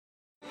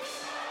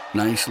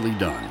Nicely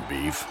done,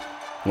 Beef.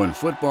 When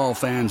football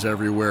fans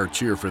everywhere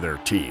cheer for their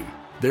team,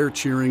 they're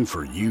cheering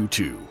for you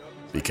too,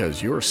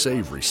 because your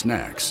savory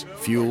snacks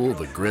fuel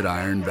the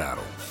gridiron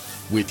battle.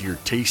 With your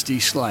tasty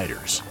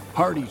sliders,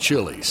 hearty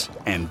chilies,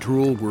 and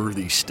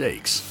drool-worthy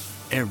steaks,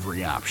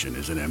 every option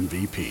is an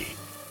MVP.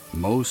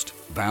 Most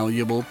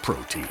valuable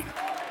protein.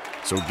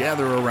 So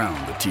gather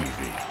around the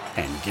TV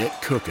and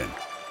get cooking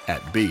at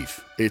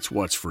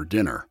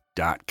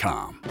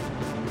beefitswhatsfordinner.com.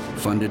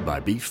 Funded by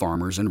beef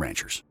farmers and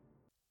ranchers.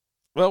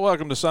 Well,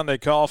 welcome to Sunday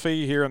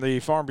Coffee here in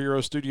the Farm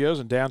Bureau studios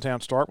in downtown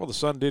Starkville. The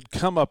sun did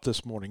come up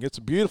this morning. It's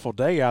a beautiful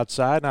day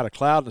outside, not a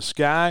cloud in the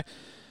sky.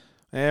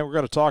 And we're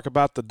going to talk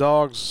about the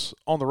Dogs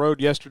on the road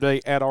yesterday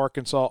at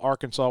Arkansas.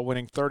 Arkansas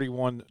winning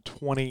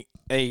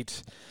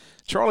 31-28.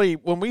 Charlie,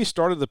 when we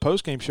started the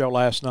postgame show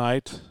last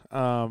night,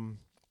 I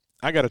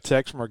got a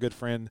text from our good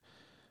friend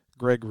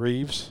Greg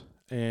Reeves,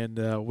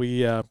 and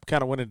we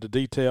kind of went into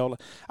detail.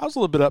 I was a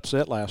little bit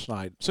upset last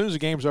night. As soon as the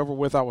game's over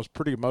with, I was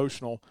pretty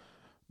emotional.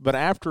 But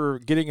after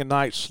getting a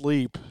night's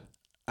sleep,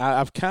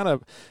 I've kind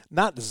of,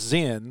 not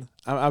zen,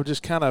 I'm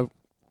just kind of,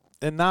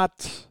 and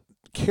not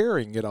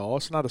caring at all.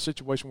 It's not a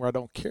situation where I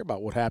don't care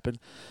about what happened.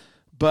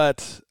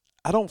 But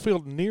I don't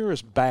feel near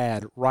as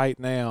bad right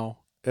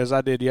now as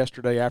I did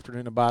yesterday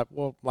afternoon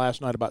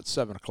last night about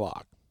 7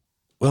 o'clock.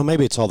 Well,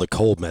 maybe it's all the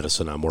cold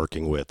medicine I'm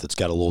working with. It's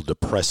got a little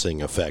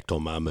depressing effect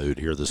on my mood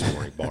here this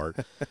morning, Bart.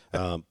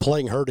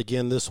 Playing hurt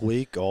again this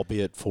week,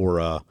 albeit for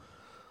a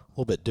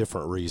little bit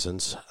different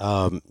reasons.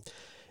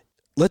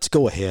 Let's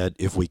go ahead,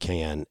 if we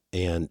can,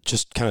 and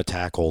just kind of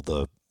tackle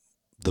the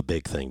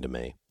big thing to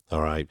me,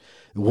 all right?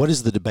 What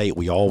is the debate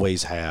we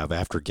always have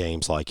after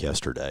games like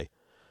yesterday?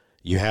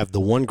 You have the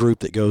one group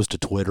that goes to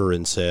Twitter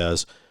and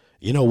says,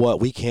 you know what,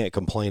 we can't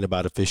complain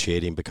about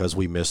officiating because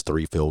we missed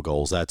 3 field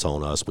goals. That's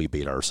on us. We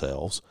beat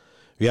ourselves.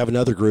 You have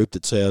another group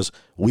that says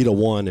we'd have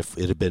won if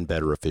it had been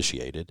better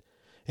officiated.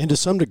 And to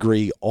some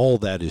degree, all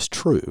that is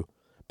true.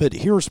 But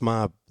here's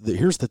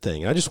the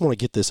thing. I just want to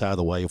get this out of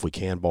the way if we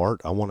can, Bart.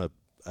 I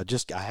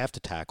have to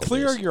tackle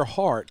Clear this. your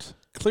heart.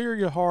 Clear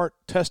your heart.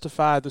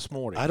 Testify this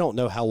morning. I don't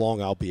know how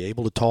long I'll be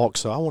able to talk,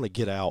 so I want to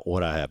get out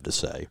what I have to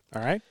say.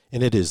 All right.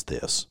 And it is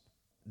this.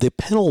 The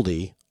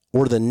penalty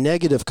or the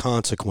negative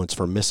consequence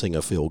for missing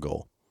a field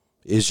goal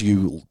is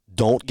you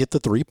don't get the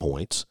 3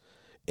 points,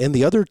 and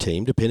the other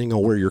team, depending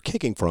on where you're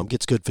kicking from,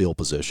 gets good field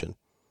position.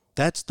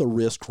 That's the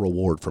risk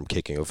reward from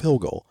kicking a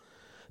field goal.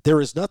 There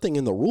is nothing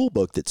in the rule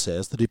book that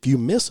says that if you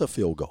miss a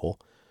field goal,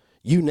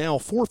 you now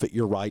forfeit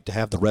your right to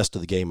have the rest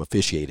of the game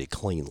officiated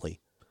cleanly.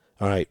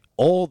 All right,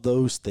 all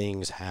those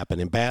things happen.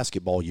 In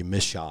basketball, you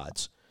miss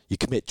shots, you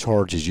commit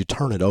charges, you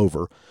turn it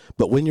over.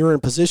 But when you're in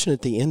position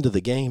at the end of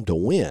the game to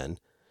win,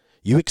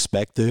 you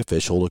expect the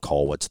official to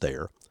call what's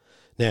there.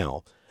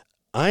 Now,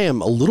 I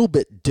am a little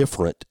bit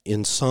different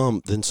than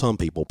some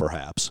people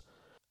perhaps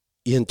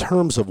in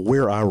terms of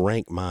where I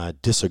rank my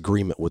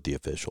disagreement with the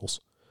officials.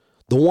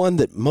 The one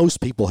that most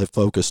people have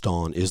focused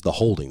on is the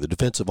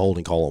defensive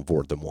holding call on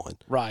 4th and 1.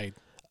 Right.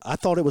 I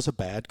thought it was a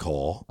bad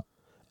call.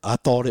 I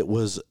thought it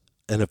was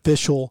an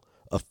official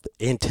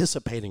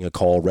anticipating a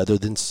call rather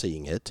than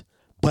seeing it.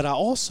 But I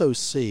also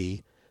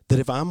see that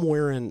if I'm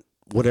wearing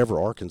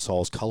whatever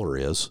Arkansas's color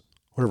is,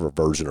 whatever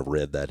version of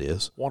red that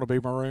is. Want to be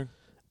maroon?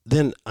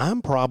 Then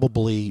I'm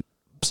probably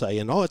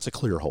saying, it's a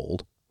clear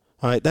hold.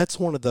 All right, that's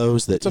one of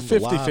those that it's a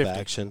 50-50. Live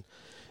action,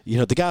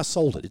 the guy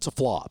sold it. It's a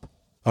flop.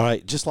 All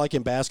right, just like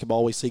in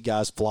basketball, we see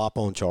guys flop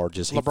on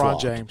charges. LeBron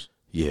James.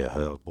 Yeah,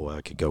 oh boy,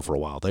 I could go for a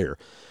while there.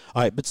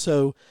 All right, but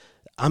so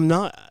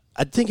I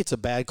think it's a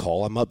bad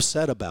call. I'm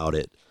upset about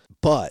it.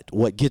 But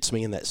what gets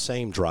me in that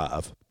same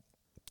drive,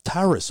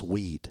 Tyrus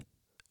Wheat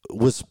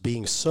was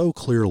being so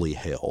clearly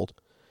held,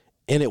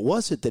 and it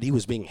wasn't that he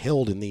was being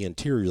held in the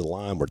interior of the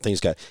line where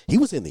he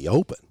was in the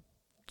open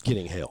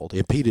getting held,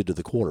 impeded to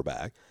the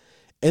quarterback.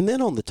 And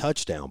then on the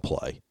touchdown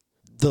play,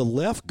 the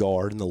left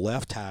guard and the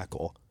left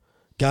tackle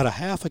got a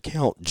half a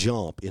count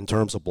jump in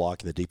terms of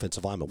blocking the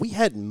defensive lineman. We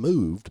hadn't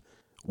moved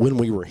when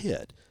we were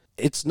hit.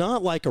 It's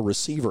not like a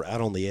receiver out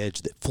on the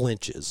edge that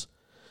flinches.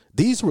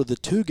 These were the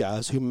 2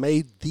 guys who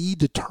made the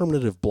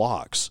determinative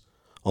blocks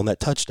on that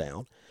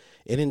touchdown.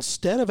 And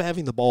instead of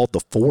having the ball at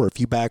the 4,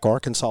 if you back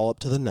Arkansas up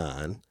to the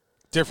 9.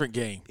 Different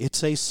game.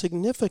 It's a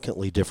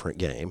significantly different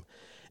game.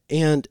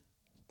 And,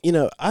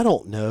 I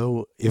don't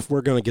know if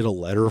we're going to get a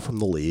letter from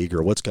the league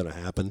or what's going to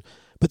happen.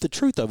 But the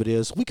truth of it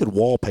is we could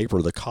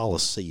wallpaper the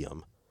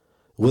Coliseum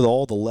with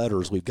all the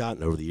letters we've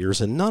gotten over the years,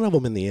 and none of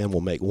them in the end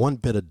will make one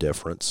bit of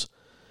difference.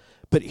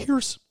 But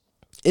here's,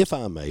 if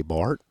I may,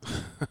 Bart.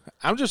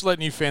 I'm just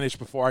letting you finish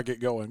before I get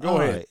going. Go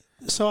ahead.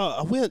 Right. So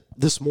I went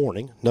this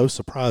morning, no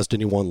surprise to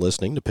anyone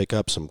listening, to pick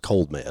up some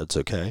cold meds,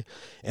 okay?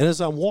 And as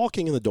I'm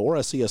walking in the door,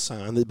 I see a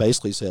sign that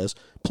basically says,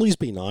 please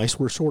be nice,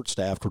 we're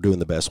short-staffed, we're doing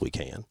the best we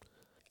can.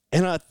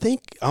 And I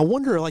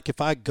wonder, if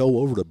I go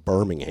over to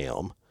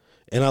Birmingham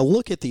and I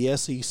look at the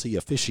SEC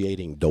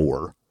officiating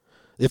door,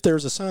 if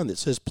there's a sign that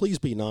says, please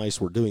be nice,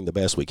 we're doing the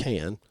best we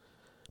can.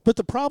 But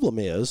the problem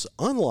is,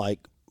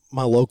 unlike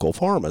my local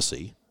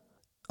pharmacy,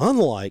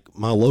 unlike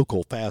my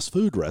local fast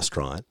food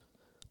restaurant,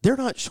 they're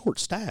not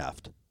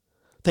short-staffed.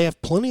 They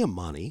have plenty of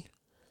money.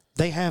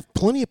 They have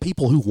plenty of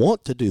people who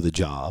want to do the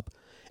job,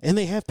 and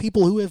they have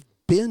people who have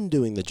been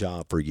doing the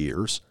job for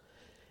years.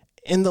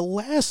 And the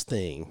last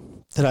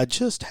thing that I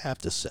just have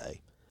to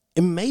say,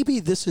 and maybe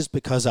this is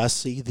because I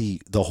see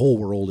the whole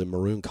world in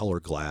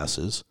maroon-colored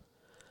glasses,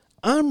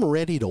 I'm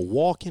ready to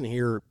walk in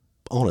here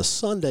on a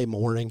Sunday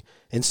morning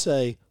and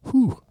say,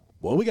 whew,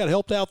 well, we got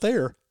helped out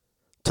there.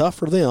 Tough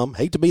for them.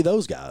 Hate to be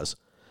those guys.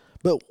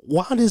 But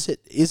why is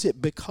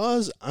it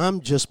because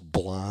I'm just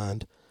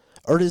blind,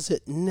 or does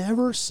it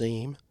never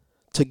seem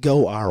to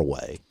go our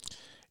way?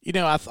 You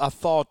know, I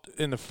thought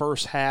in the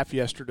first half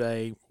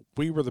yesterday,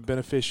 we were the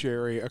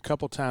beneficiary a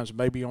couple times,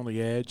 maybe on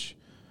the edge,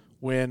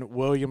 when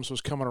Williams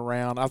was coming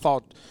around. I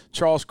thought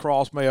Charles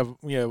Cross may have,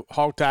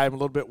 hog-tied him a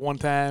little bit one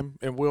time,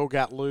 and Will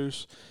got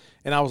loose.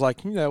 And I was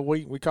like,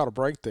 we caught a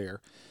break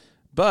there.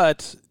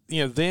 But,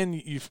 then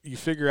you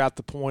figure out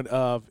the point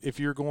of if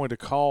you're going to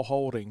call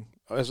holding.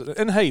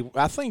 And, hey,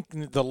 I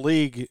think the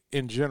league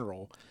in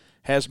general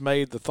has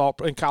made the thought,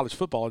 and college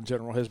football in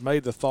general, has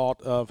made the thought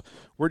of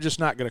we're just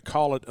not going to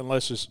call it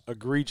unless it's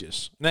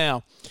egregious.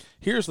 Now,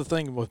 here's the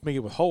thing with me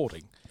with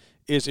holding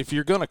is if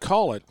you're going to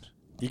call it,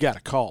 you got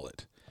to call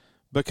it.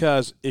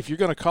 Because if you're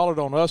going to call it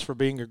on us for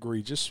being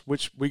egregious,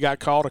 which we got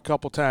called a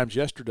couple times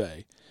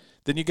yesterday,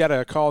 then you got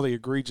to call the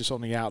egregious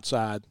on the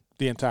outside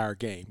the entire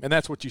game. And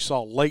that's what you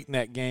saw late in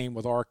that game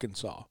with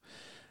Arkansas.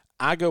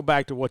 I go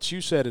back to what you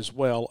said as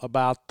well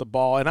about the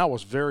ball, and I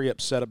was very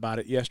upset about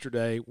it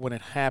yesterday when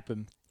it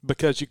happened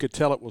because you could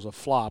tell it was a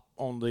flop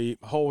on the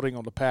holding,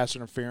 on the pass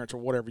interference, or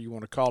whatever you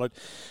want to call it.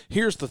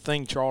 Here's the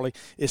thing, Charlie.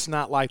 It's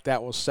not like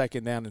that was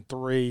 2nd down and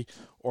 3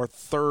 or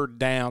 3rd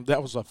down.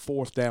 That was a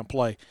 4th down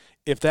play.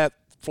 If that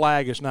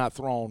flag is not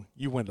thrown,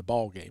 you win the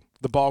ball game.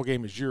 The ball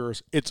game is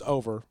yours. It's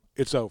over.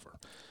 It's over.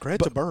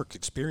 Credit to Burke,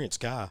 experienced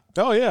guy.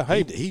 Oh, yeah.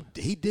 Hey,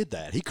 he did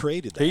that. He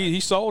created that. He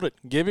sold it.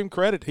 Give him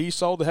credit. He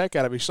sold the heck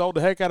out of it. He sold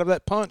the heck out of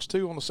that punch,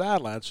 too, on the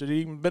sideline. Should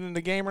he even been in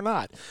the game or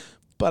not?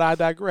 But I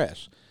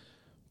digress.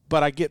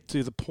 But I get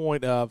to the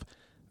point of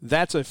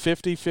that's a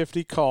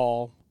 50-50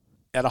 call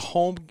at a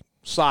home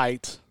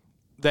site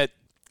that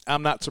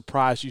I'm not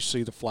surprised you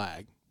see the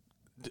flag.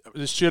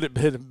 Should it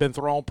have been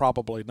thrown?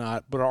 Probably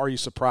not. But are you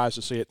surprised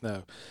to see it?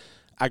 No.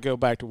 I go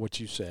back to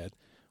what you said.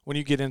 When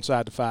you get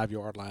inside the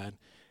 5-yard line,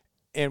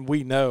 and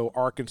we know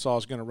Arkansas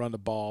is going to run the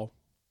ball,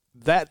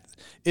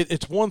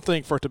 it's one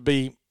thing for it to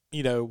be,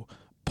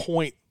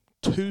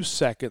 0.2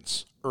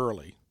 seconds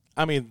early.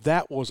 I mean,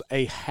 that was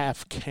a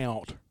half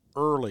count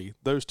early,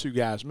 those two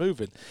guys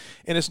moving.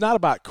 And it's not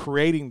about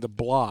creating the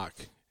block.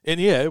 And,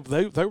 yeah,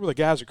 they were the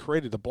guys that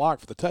created the block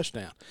for the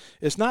touchdown.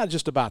 It's not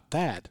just about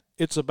that.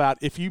 It's about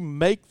if you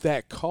make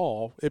that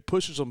call, it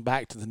pushes them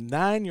back to the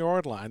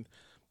 9-yard line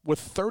with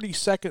 30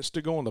 seconds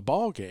to go in the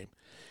ball game.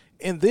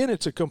 And then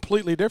it's a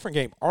completely different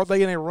game. Are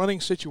they in a running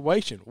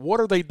situation?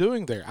 What are they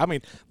doing there? I mean,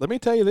 let me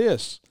tell you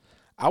this.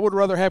 I would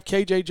rather have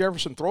K.J.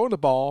 Jefferson throwing the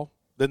ball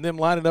than them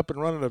lining up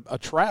and running a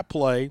trap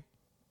play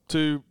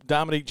to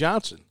Dominique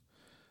Johnson.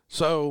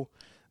 So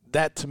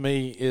that to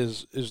me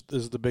is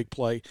the big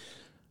play.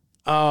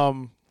 Yeah,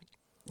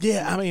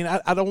 I mean,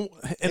 I don't.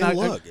 And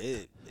look,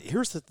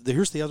 here's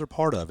the other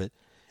part of it.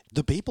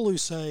 The people who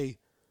say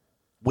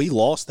we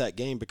lost that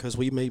game because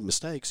we made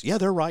mistakes, yeah,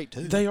 they're right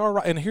too. They are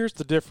right. And here's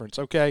the difference,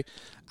 okay?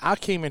 I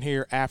came in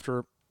here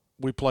after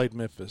we played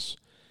Memphis,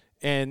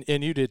 and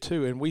you did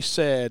too, and we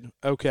said,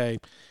 okay,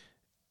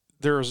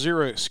 there are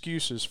 0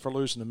 excuses for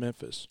losing to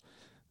Memphis.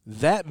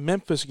 That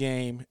Memphis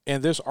game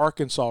and this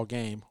Arkansas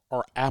game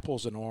are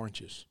apples and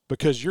oranges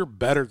because you're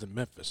better than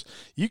Memphis.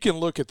 You can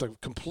look at the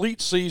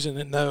complete season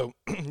and know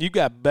you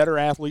got better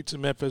athletes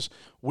than Memphis.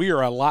 We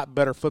are a lot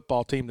better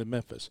football team than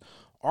Memphis.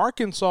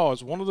 Arkansas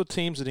is one of the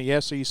teams in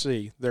the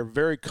SEC. They're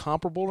very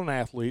comparable in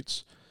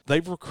athletes.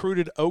 They've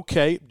recruited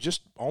okay,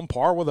 just on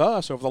par with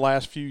us over the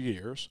last few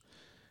years.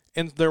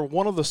 And they're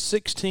one of the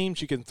 6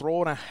 teams you can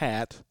throw in a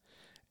hat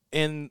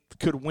and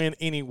could win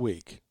any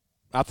week.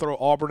 I throw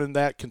Auburn in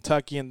that,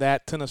 Kentucky in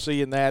that,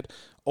 Tennessee in that,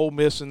 Ole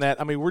Miss in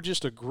that. I mean, we're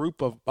just a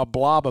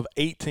blob of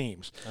 8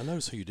 teams. I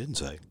noticed who you didn't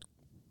say.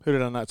 Who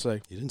did I not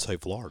say? You didn't say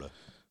Florida.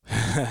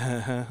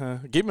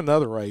 Give him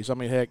another raise. I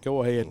mean, heck,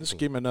 go ahead. Just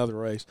give him another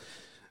raise.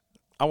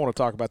 I want to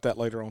talk about that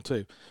later on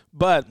too.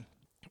 But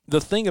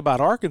the thing about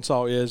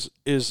Arkansas is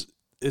it's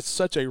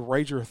such a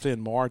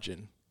razor-thin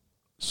margin.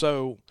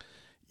 So,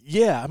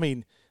 yeah, I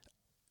mean,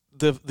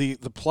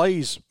 the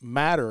plays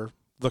matter,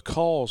 the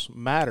calls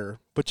matter,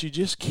 but you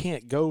just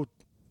can't go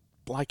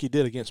like you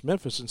did against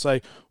Memphis and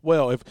say,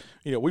 well, if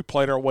we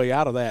played our way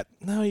out of that.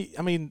 No,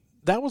 I mean,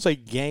 that was a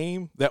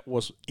game that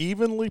was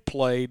evenly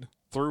played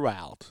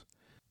throughout.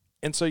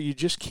 And so you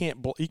just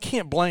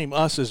can't blame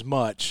us as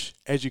much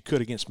as you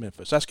could against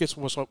Memphis. That's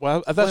what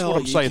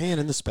I'm saying. You can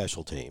in the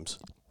special teams.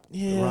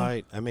 Yeah.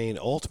 Right. I mean,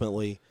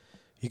 ultimately,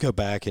 you go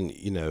back and,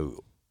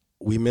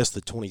 we missed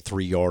the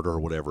 23-yarder or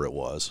whatever it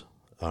was.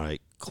 All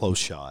right, close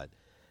shot.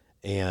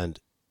 And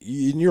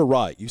you're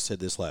right. You said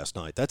this last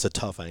night. That's a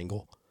tough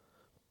angle.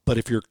 But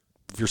if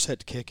you're set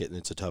to kick it and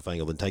it's a tough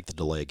angle, then take the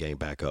delay game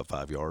back up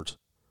 5 yards.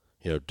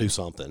 Do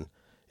something.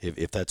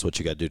 if that's what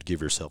you got to do to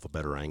give yourself a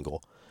better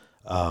angle.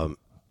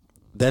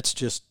 That's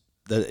just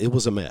that it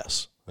was a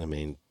mess. I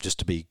mean, just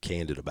to be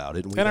candid about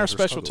it. And our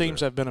special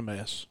teams have been a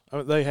mess. I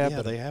mean, they have.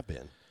 Yeah, they have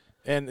been.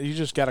 And you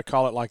just got to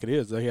call it like it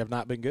is. They have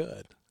not been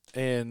good.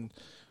 And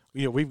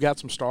we've got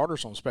some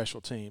starters on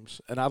special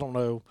teams, and I don't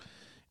know.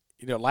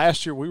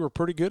 Last year we were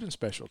pretty good in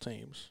special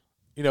teams.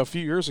 A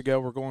few years ago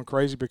we're going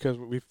crazy because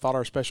we thought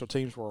our special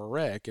teams were a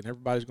wreck, and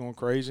everybody's going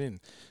crazy. And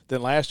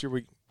then last year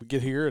we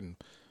get here, and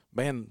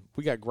man,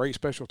 we got great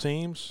special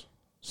teams,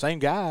 same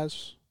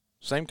guys,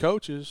 same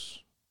coaches.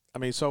 I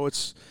mean, so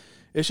it's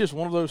just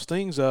one of those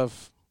things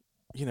of,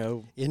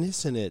 And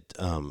isn't it?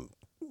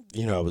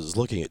 I was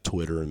looking at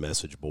Twitter and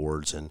message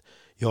boards, and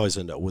you always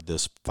end up with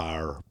this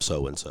fire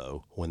so and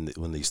so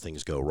when these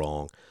things go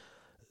wrong.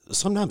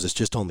 Sometimes it's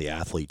just on the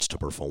athletes to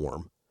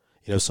perform.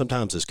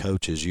 Sometimes as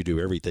coaches, you do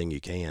everything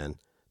you can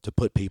to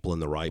put people in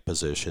the right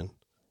position.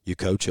 You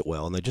coach it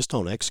well, and they just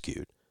don't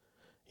execute.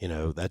 You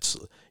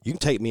can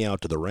take me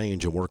out to the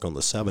range and work on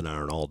the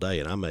 7-iron all day,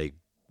 and I may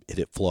hit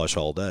it flush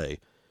all day.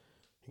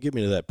 You get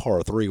me to that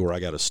par 3 where I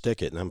got to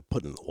stick it and I'm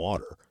putting it in the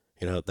water.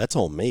 That's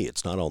on me.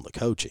 It's not on the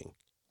coaching.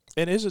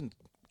 And isn't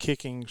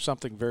kicking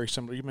something very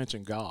similar? You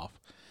mentioned golf.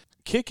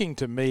 Kicking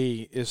to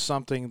me is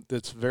something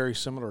that's very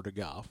similar to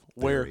golf,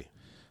 where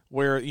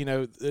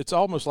it's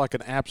almost like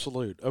an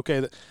absolute.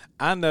 Okay,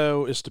 I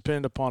know it's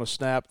dependent upon a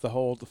snap, the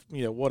hold,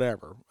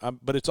 whatever,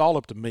 but it's all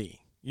up to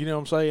me. You know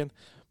what I'm saying?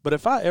 But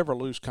if I ever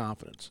lose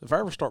confidence, if I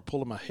ever start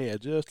pulling my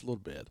head just a little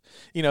bit,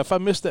 if I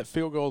miss that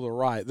field goal to the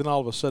right, then all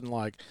of a sudden,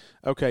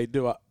 okay,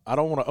 I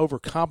don't want to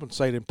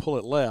overcompensate and pull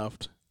it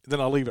left, then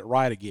I'll leave it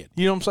right again.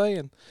 You know what I'm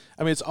saying?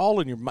 I mean, it's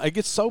all in your mind. It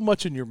gets so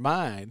much in your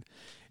mind.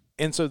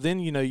 And so then,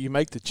 you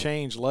make the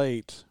change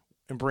late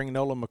and bring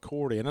Nolan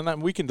McCourty in.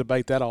 And we can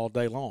debate that all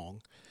day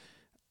long.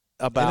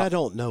 And I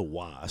don't know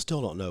why. I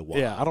still don't know why.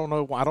 Yeah, I don't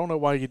know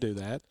why you do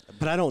that.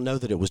 But I don't know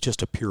that it was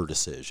just a pure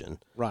decision.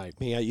 Right.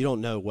 I mean, you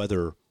don't know what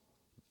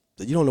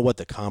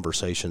the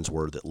conversations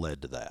were that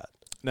led to that.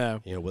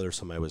 No. Whether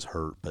somebody was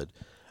hurt. But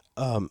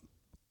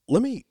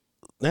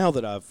now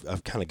that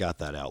I've kind of got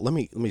that out, let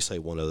me say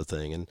one other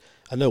thing. And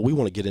I know we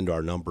want to get into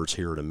our numbers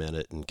here in a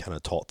minute and kind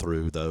of talk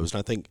through those. And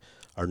I think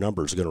our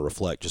numbers are going to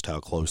reflect just how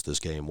close this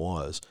game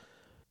was.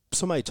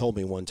 Somebody told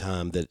me one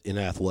time that in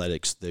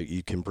athletics that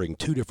you can bring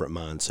two different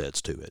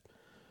mindsets to it.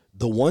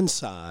 The one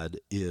side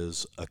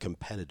is a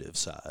competitive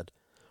side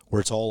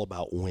where it's all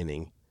about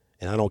winning,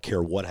 and I don't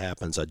care what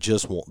happens. I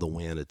just want the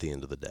win at the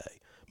end of the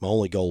day. My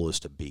only goal is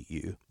to beat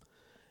you.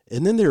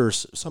 And then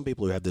there's some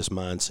people who have this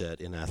mindset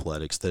in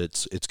athletics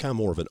that it's kind of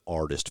more of an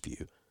artist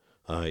view,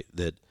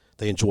 that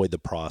they enjoy the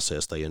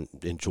process, they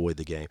enjoy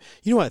the game.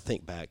 I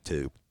think back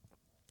to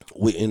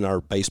in our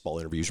baseball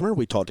interviews, remember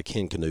we talked to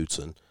Ken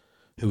Knutson,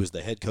 who was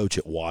the head coach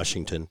at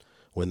Washington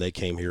when they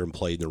came here and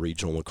played in the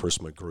regional with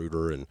Chris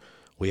Magruder, and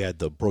we had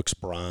the Brooks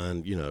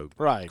Bryan,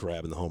 right,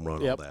 grabbing the home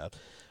run, all that.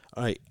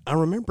 I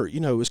remember, it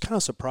was kind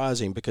of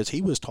surprising because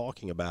he was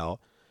talking about,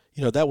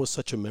 that was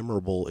such a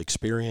memorable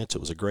experience. It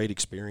was a great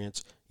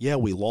experience. Yeah,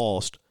 we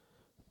lost,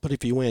 but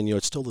if you win,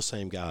 it's still the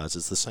same guys.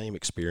 It's the same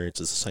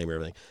experience. It's the same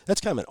everything.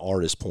 That's kind of an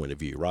artist point of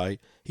view, right?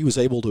 He was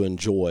able to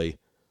enjoy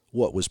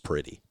what was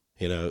pretty.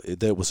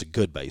 That was a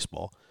good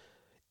baseball.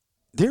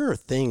 There are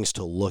things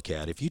to look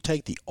at. If you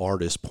take the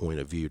artist point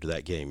of view to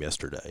that game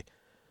yesterday,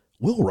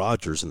 Will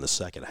Rogers in the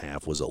second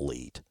half was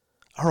elite.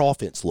 Our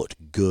offense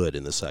looked good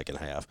in the second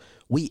half.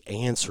 We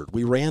answered.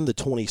 We ran the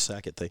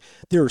 20-second thing.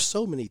 There are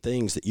so many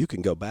things that you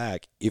can go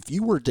back. If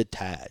you were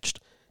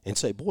detached and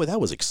say, boy, that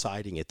was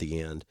exciting at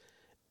the end,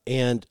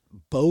 and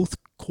both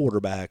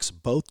quarterbacks,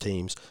 both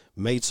teams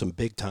made some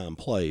big-time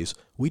plays,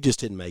 we just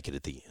didn't make it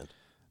at the end.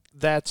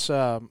 That's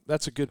a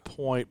good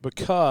point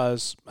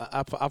because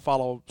I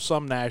follow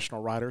some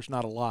national writers,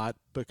 not a lot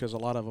because a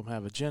lot of them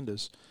have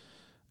agendas.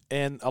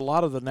 And a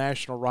lot of the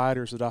national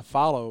writers that I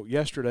follow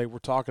yesterday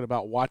were talking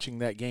about watching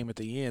that game at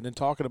the end and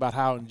talking about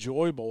how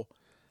enjoyable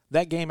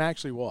that game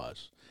actually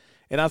was.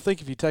 And I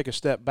think if you take a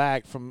step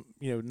back from,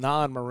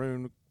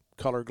 non-maroon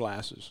colored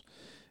glasses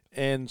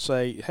and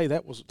say, hey,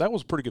 that was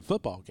a pretty good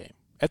football game.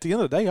 At the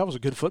end of the day, that was a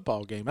good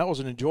football game. That was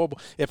an enjoyable.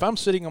 If I'm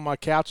sitting on my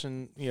couch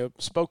in,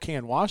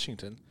 Spokane,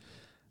 Washington,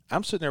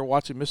 I'm sitting there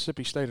watching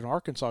Mississippi State and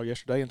Arkansas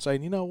yesterday and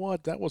saying, you know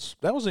what, that was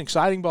an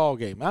exciting ball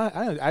game.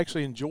 I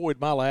actually enjoyed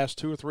my last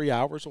 2 or 3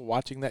 hours of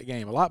watching that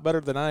game a lot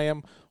better than I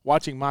am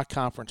watching my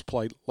conference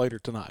play later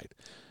tonight.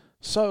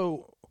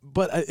 So,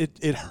 but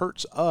it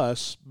hurts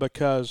us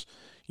because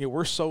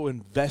we're so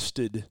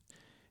invested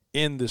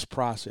in this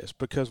process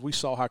because we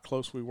saw how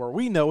close we were.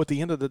 We know at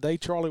the end of the day,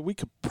 Charlie, we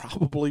could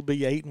probably be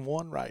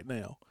 8-1 right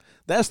now.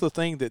 That's the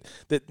thing that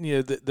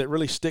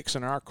really sticks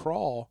in our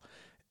craw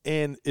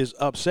and is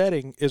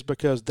upsetting is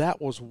because that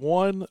was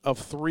one of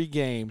 3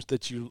 games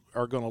that you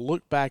are going to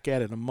look back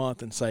at in a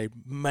month and say,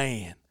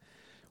 man,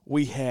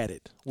 we had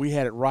it. We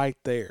had it right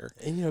there.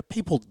 And,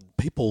 people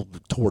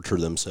torture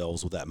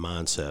themselves with that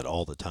mindset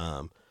all the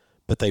time,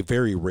 but they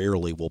very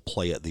rarely will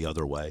play it the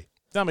other way.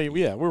 I mean,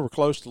 yeah, we were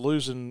close to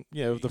losing,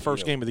 the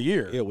first game of the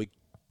year. Yeah, we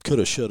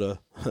Coulda, shoulda.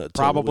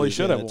 Probably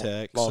should have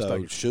Tech. lost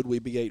So should we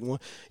be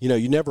 8-1?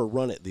 You never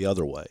run it the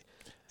other way.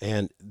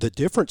 And the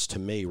difference to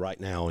me right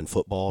now in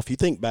football, if you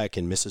think back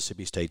in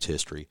Mississippi State's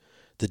history,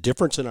 the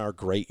difference in our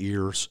great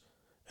years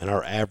and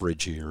our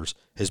average years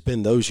has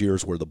been those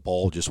years where the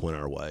ball just went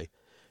our way.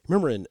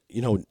 Remember in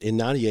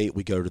 98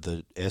 we go to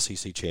the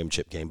SEC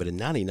championship game, but in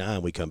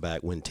 99 we come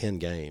back, win 10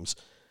 games.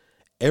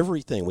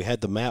 Everything. We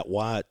had the Matt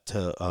White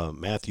to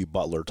Matthew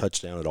Butler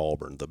touchdown at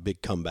Auburn, the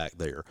big comeback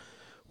there.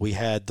 We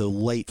had the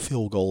late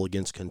field goal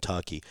against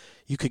Kentucky.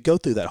 You could go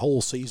through that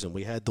whole season.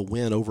 We had the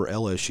win over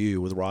LSU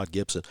with Rod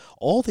Gibson.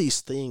 All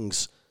these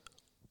things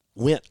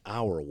went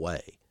our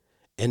way.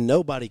 And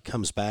nobody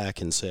comes back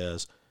and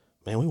says,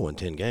 man, we won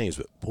 10 games,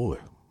 but boy,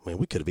 man,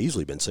 we could have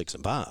easily been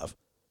 6-5.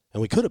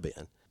 And we could have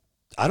been.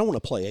 I don't want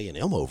to play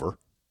A&M over.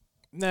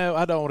 No,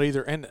 I don't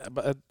either. And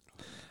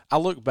I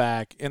look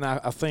back, and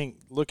I think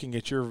looking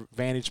at your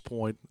vantage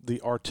point,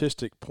 the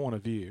artistic point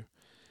of view,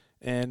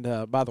 and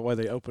by the way,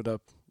 they opened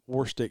up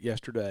Warstick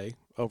yesterday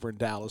over in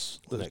Dallas.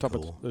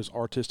 Those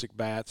artistic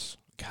bats.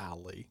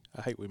 Golly,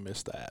 I hate we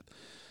missed that.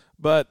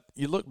 But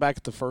you look back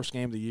at the first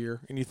game of the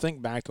year, and you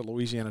think back to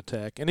Louisiana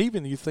Tech, and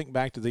even you think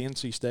back to the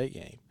NC State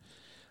game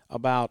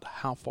about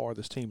how far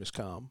this team has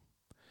come,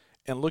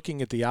 and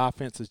looking at the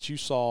offense that you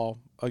saw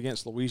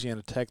against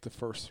Louisiana Tech the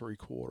first 3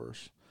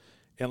 quarters,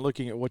 and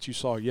looking at what you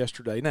saw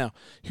yesterday. Now,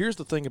 here's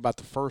the thing about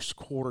the first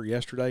quarter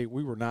yesterday.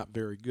 We were not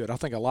very good. I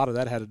think a lot of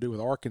that had to do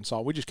with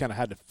Arkansas. We just kind of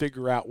had to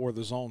figure out where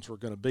the zones were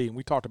going to be, and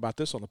we talked about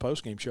this on the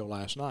postgame show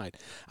last night.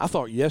 I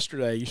thought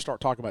yesterday you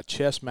start talking about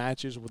chess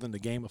matches within the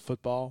game of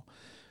football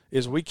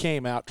is we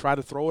came out, tried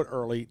to throw it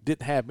early,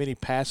 didn't have many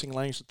passing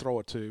lanes to throw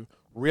it to,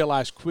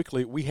 realized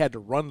quickly we had to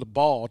run the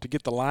ball to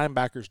get the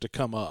linebackers to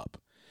come up.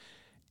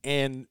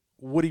 And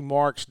Woody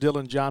Marks,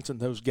 Dylan Johnson,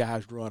 those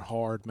guys run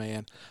hard,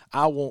 man.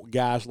 I want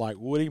guys like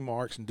Woody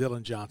Marks and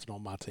Dylan Johnson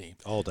on my team.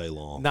 All day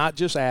long. Not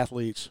just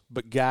athletes,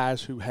 but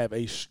guys who have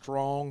a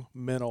strong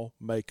mental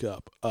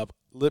makeup.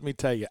 Let me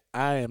tell you,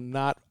 I am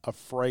not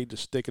afraid to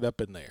stick it up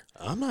in there.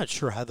 I'm not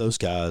sure how those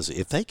guys,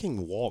 if they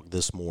can walk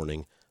this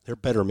morning, they're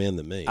better men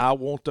than me. I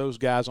want those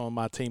guys on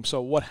my team.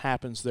 So what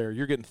happens there?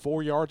 You're getting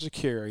 4 yards of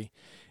carry,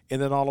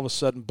 and then all of a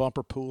sudden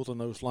bumper pools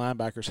and those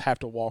linebackers have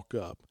to walk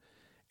up.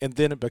 And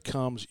then it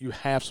becomes you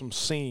have some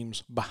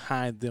seams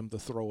behind them to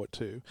throw it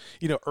to.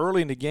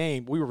 Early in the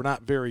game, we were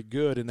not very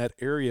good in that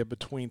area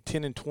between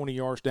 10 and 20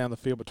 yards down the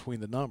field between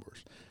the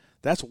numbers.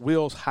 That's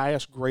Will's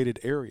highest graded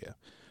area.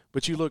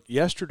 But you look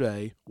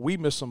yesterday, we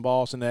missed some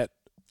balls in that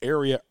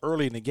area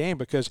early in the game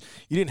because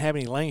you didn't have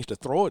any lanes to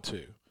throw it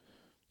to.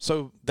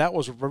 So that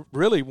was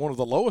really one of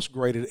the lowest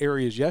graded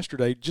areas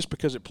yesterday just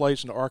because it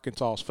plays into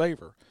Arkansas's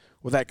favor.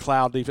 With that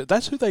cloud defense.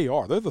 That's who they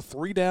are. They're the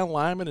 3-down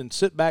linemen and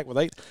sit back with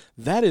 8.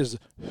 That is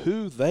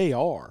who they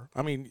are.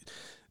 I mean,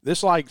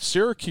 this like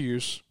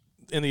Syracuse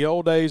in the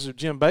old days of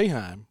Jim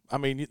Boeheim. I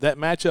mean, that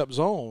matchup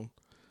zone,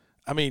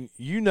 I mean,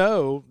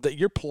 that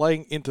you're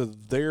playing into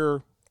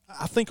their –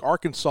 I think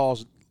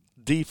Arkansas's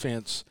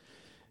defense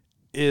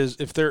is,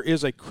 if there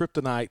is a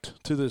kryptonite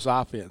to this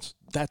offense,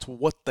 that's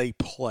what they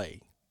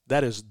play.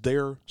 That is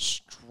their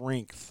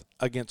strength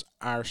against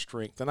our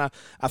strength. And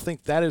I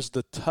think that is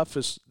the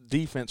toughest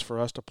defense for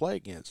us to play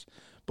against.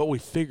 But we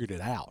figured it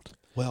out.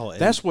 Well,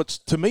 that's what's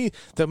to me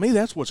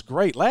that's what's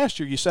great. Last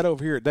year you sat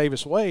over here at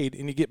Davis Wade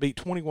and you get beat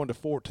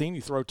 21-14.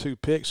 You throw 2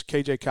 picks.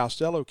 KJ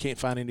Costello can't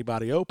find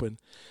anybody open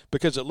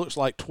because it looks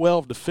like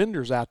 12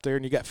 defenders out there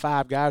and you got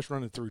 5 guys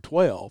running through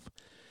 12.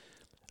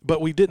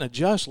 But we didn't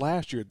adjust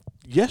last year.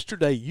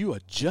 Yesterday you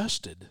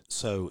adjusted.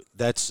 So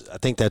I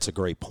think that's a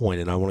great point,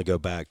 and I want to go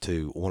back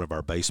to one of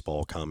our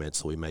baseball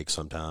comments that we make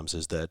sometimes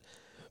is that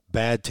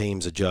bad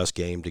teams adjust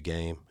game to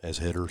game as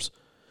hitters.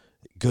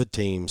 Good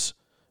teams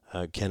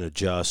can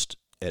adjust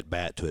at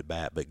bat to at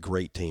bat, but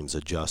great teams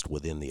adjust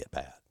within the at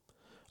bat.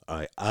 All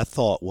right, I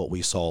thought what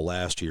we saw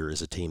last year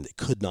is a team that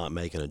could not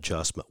make an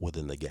adjustment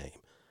within the game.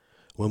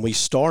 When we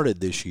started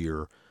this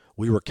year,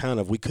 we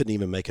couldn't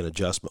even make an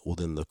adjustment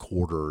within the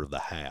quarter or the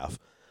half.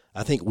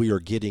 I think we are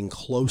getting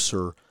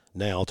closer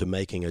now to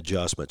making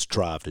adjustments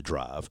drive to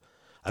drive.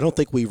 I don't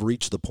think we've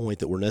reached the point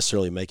that we're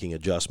necessarily making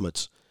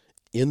adjustments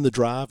in the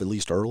drive, at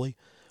least early.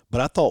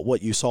 But I thought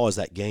what you saw as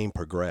that game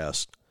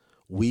progressed,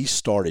 we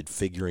started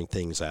figuring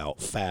things out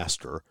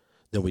faster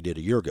than we did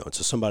a year ago. And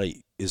so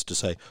somebody is to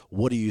say,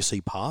 what do you see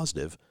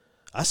positive?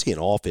 I see an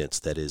offense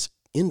that is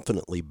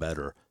infinitely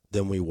better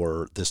than we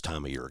were this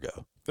time a year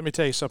ago. Let me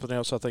tell you something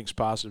else I think is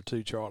positive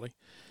too, Charlie,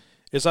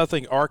 is I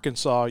think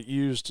Arkansas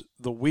used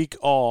the week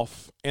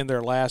off in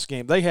their last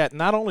game. They had,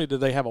 not only did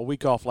they have a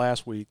week off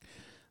last week,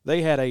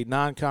 they had a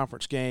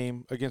non-conference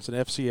game against an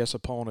FCS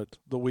opponent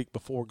the week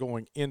before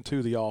going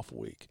into the off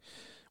week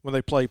when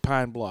they played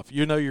Pine Bluff.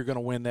 You know you're going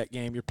to win that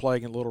game. You're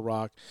playing in Little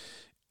Rock.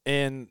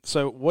 And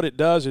so what it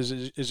does is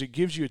it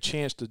gives you a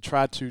chance to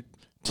try to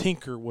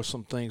tinker with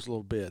some things a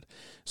little bit.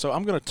 So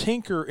I'm going to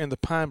tinker in the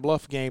Pine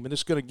Bluff game, and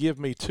it's going to give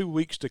me 2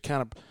 weeks to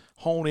kind of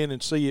hone in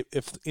and see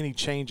if any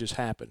changes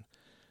happen.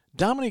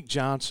 Dominique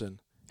Johnson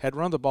had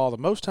run the ball. The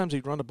most times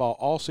he'd run the ball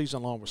all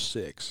season long was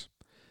 6.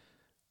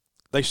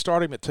 They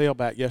start him at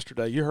tailback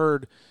yesterday. You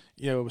heard,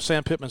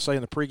 Sam Pittman say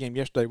in the pregame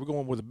yesterday, we're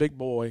going with a big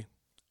boy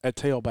at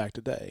tailback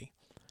today.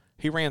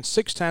 He ran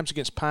 6 times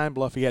against Pine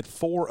Bluff. He had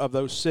 4 of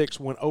those 6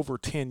 went over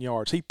 10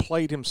 yards. He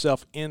played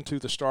himself into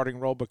the starting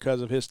role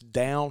because of his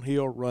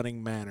downhill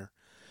running manner.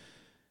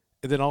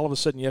 And then all of a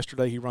sudden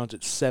yesterday he runs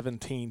it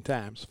 17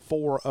 times,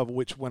 4 of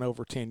which went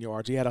over 10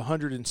 yards. He had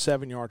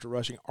 107 yards of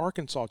rushing.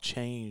 Arkansas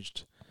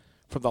changed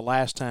from the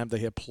last time they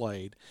had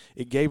played.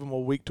 It gave them a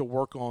week to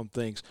work on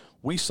things.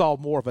 We saw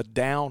more of a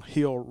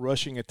downhill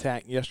rushing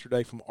attack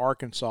yesterday from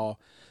Arkansas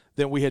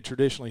than we had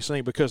traditionally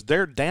seen because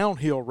their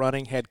downhill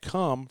running had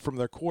come from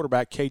their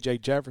quarterback, K.J.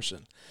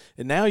 Jefferson.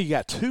 And now you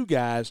got 2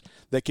 guys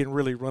that can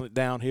really run it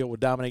downhill with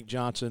Dominique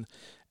Johnson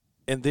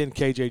and then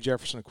K.J.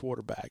 Jefferson, a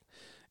quarterback.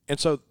 And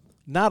so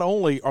not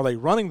only are they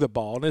running the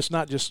ball, and it's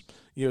not just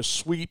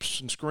sweeps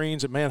and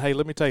screens, and, man, hey,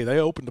 let me tell you, they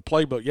opened the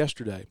playbook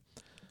yesterday.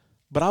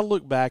 But I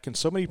look back, and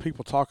so many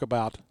people talk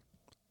about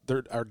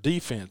our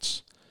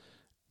defense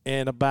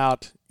and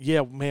about,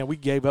 we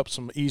gave up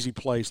some easy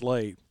plays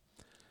late.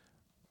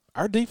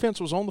 Our defense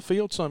was on the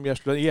field some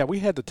yesterday. Yeah, we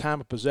had the time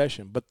of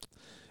possession, but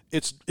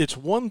it's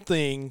one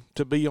thing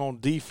to be on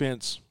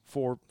defense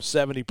for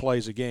 70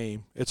 plays a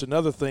game. It's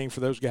another thing for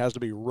those guys to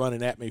be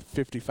running at me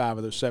 55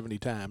 of those 70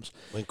 times.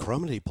 When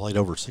Crumity played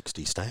over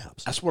 60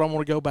 snaps. That's what I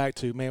want to go back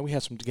to. Man, we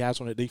had some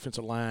guys on that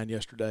defensive line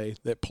yesterday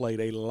that played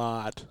a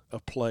lot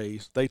of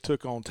plays. They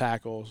took on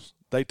tackles.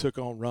 They took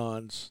on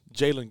runs.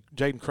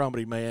 Jaden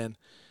Crumity, man,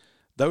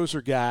 those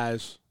are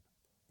guys,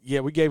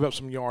 we gave up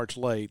some yards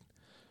late.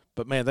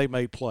 But, man, they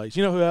made plays.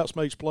 You know who else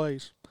makes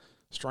plays?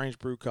 Strange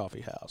Brew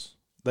Coffee House.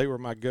 They were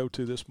my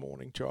go-to this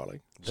morning, Charlie.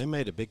 They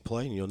made a big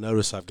play, and you'll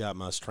notice I've got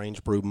my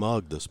Strange Brew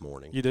mug this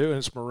morning. You do, and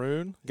it's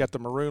maroon. Got the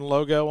maroon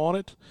logo on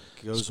it.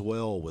 Goes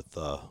well with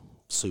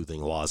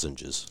soothing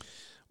lozenges.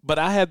 But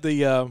I had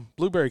the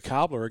blueberry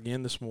cobbler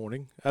again this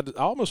morning. I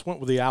almost went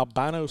with the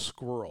albino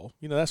squirrel.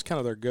 That's kind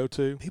of their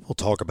go-to. People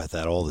talk about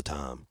that all the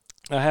time.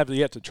 I have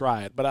yet to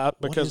try it. But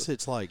what is it?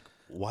 It's like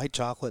white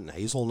chocolate and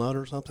hazelnut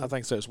or something? I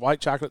think so. It's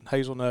white chocolate and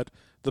hazelnut.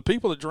 The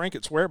people that drink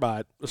it swear by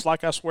it. It's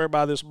like I swear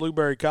by this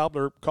blueberry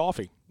cobbler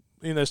coffee.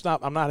 It's not.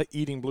 I'm not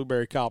eating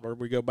blueberry cobbler.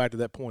 We go back to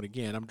that point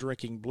again. I'm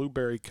drinking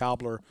blueberry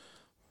cobbler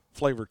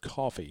flavored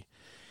coffee.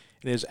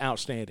 It is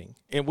outstanding.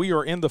 And we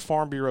are in the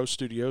Farm Bureau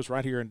studios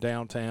right here in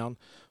downtown.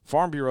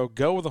 Farm Bureau,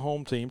 go with the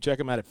home team. Check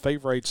them out at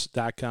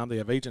favorites.com. They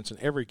have agents in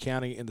every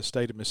county in the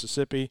state of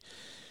Mississippi.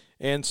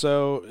 And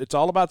so it's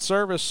all about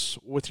service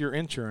with your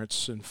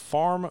insurance. And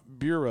Farm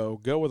Bureau,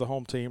 go with the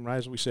home team, right,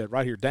 as we said,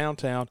 right here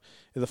downtown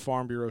in the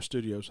Farm Bureau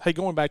studios. Hey,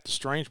 going back to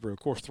Strange Brew,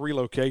 of course, 3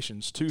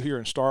 locations, 2 here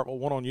in Starkville,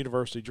 1 on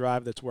University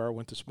Drive. That's where I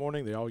went this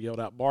morning. They all yelled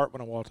out Bart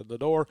when I walked to the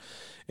door.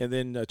 And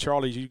then,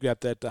 Charlie, you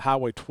got that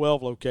Highway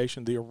 12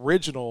 location, the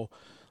original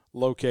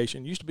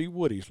location. Used to be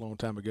Woody's a long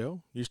time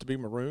ago. Used to be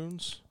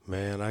Maroons.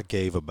 Man, I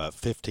gave about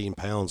 15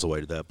 pounds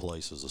away to that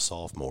place as a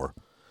sophomore.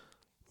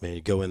 Man,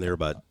 you go in there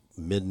about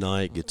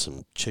midnight, get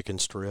some chicken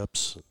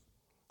strips,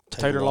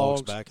 tater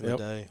logs back in the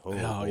day.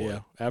 Oh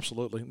yeah,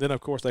 absolutely. Then, of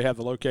course, they have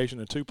the location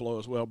in Tupelo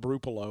as well,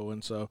 Brupelo.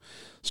 And so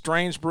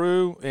Strange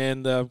Brew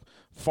and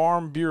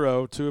Farm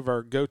Bureau, 2 of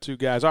our go-to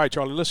guys. All right,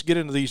 Charlie, let's get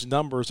into these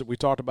numbers that we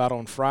talked about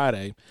on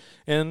Friday.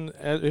 And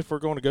if we're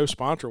going to go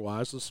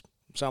sponsor-wise, let's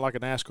sound like a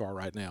NASCAR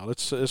right now.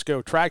 Let's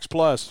go Tracks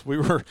Plus. We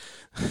were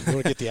 – You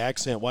want to get the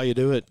accent while you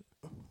do it?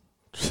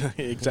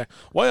 Exactly.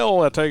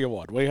 Well, I'll tell you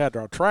what. We had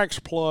our Tracks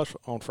Plus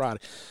on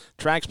Friday.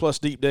 Tracks Plus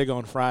Deep Dig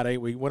on Friday.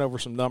 We went over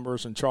some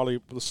numbers, and, Charlie,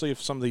 let's see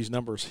if some of these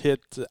numbers hit.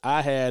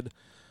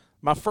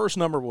 My first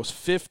number was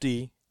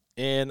 50,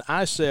 and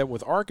I said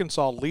with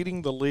Arkansas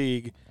leading the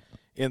league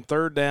in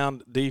third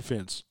down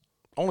defense,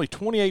 only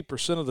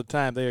 28% of the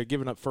time they are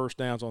giving up first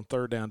downs on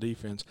third down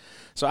defense.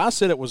 So I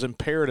said it was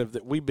imperative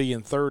that we be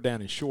in third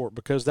down and short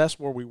because that's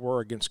where we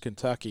were against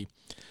Kentucky.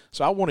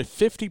 So I wanted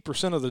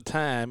 50% of the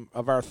time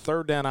of our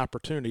third down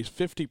opportunities,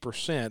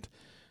 50%,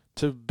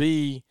 to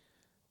be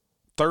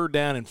third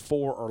down and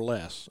 4 or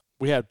less.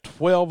 We had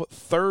 12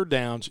 third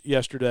downs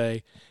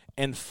yesterday,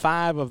 and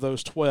 5 of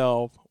those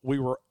 12 we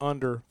were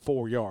under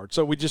 4 yards.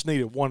 So we just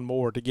needed 1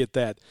 more to get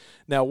that.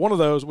 Now, one of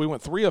those, we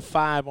went 3 of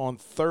 5 on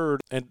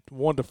third and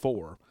 1 to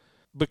 4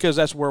 because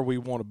that's where we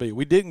want to be.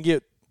 We didn't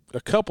get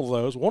a couple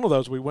of those. One of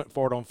those we went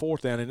for it on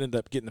fourth down and ended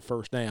up getting the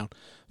first down.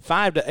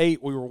 5 to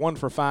 8, we were 1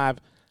 for 5.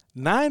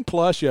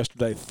 9+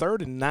 yesterday,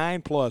 3rd and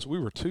 9+. We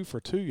were 2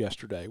 for 2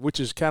 yesterday, which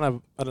is kind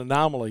of an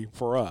anomaly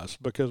for us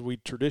because we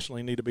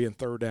traditionally need to be in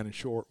third down and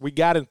short. We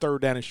got in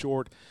third down and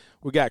short.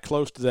 We got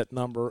close to that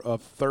number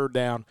of third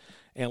down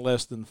and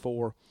less than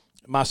 4.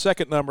 My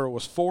second number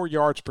was 4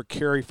 yards per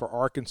carry for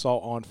Arkansas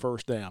on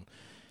first down.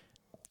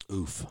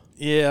 Oof.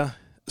 Yeah.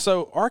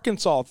 So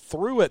Arkansas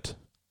threw it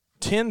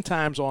 10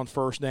 times on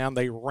first down.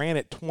 They ran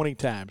it 20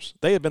 times.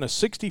 They have been a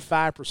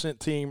 65%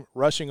 team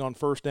rushing on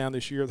first down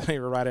this year. They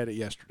were right at it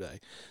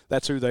yesterday.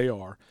 That's who they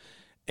are.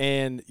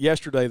 And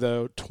yesterday,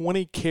 though,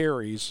 20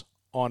 carries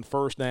on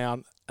first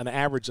down, an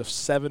average of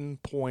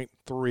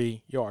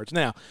 7.3 yards.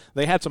 Now,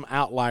 they had some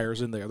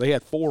outliers in there. They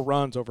had 4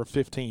 runs over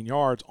 15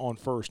 yards on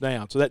first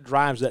down, so that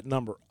drives that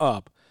number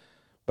up.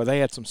 but they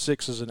had some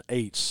 6s and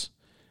 8s.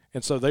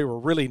 And so they were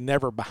really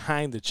never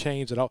behind the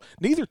chains at all.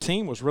 Neither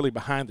team was really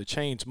behind the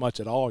chains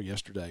much at all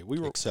yesterday.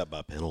 Except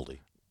by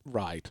penalty.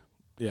 Right.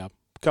 Yeah.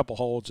 A couple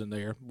holds in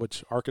there,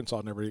 which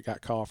Arkansas never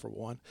got called for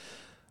one.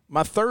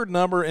 My third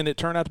number, and it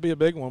turned out to be a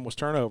big one, was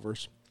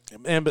turnovers.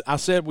 And I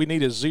said we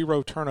needed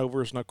 0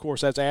 turnovers, and, of course,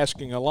 that's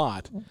asking a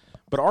lot.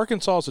 But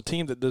Arkansas is a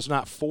team that does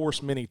not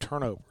force many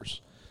turnovers.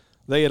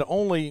 They had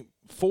only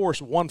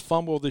forced 1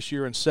 fumble this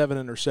year and 7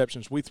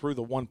 interceptions. We threw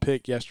the 1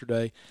 pick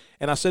yesterday,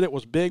 and I said it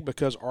was big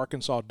because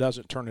Arkansas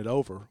doesn't turn it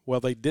over. Well,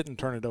 they didn't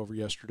turn it over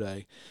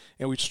yesterday.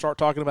 And we start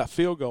talking about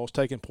field goals,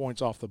 taking points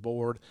off the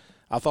board.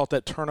 I thought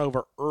that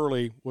turnover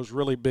early was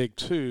really big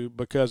too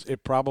because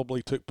it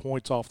probably took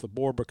points off the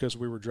board because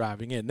we were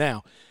driving in.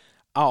 Now,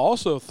 I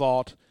also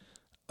thought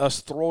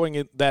us throwing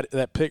it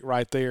that pick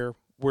right there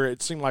where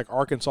it seemed like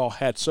Arkansas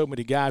had so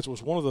many guys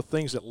was one of the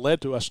things that led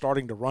to us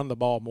starting to run the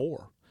ball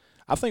more.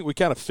 I think we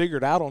kind of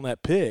figured out on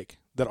that pick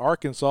that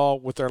Arkansas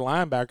with their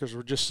linebackers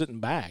were just sitting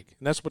back,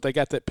 and that's what they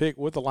got that pick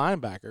with the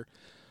linebacker.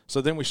 So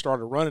then we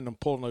started running and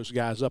pulling those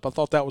guys up. I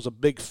thought that was a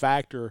big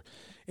factor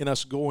in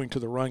us going to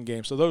the run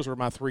game. So those were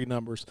my 3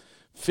 numbers.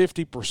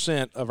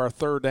 50% of our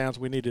third downs,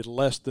 we needed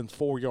less than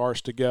 4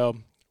 yards to go.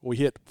 We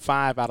hit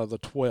 5 out of the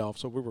 12,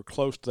 so we were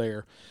close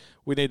there.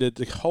 We needed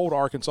to hold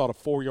Arkansas to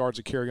 4 yards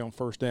of carry on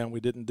first down. We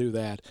didn't do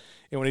that.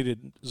 And we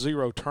needed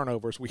 0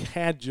 turnovers. We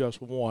had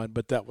just 1,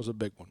 but that was a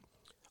big one.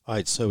 All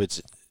right, so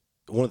it's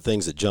one of the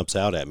things that jumps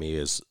out at me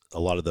is a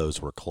lot of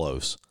those were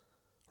close,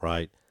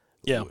 right?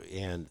 Yeah,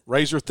 and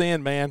razor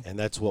thin, man. And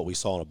that's what we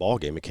saw in a ball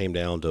game. It came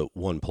down to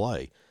 1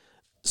 play.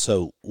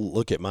 So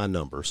look at my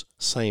numbers.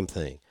 Same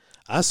thing.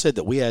 I said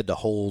that we had to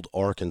hold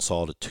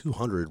Arkansas to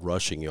 200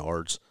 rushing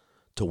yards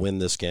to win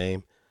this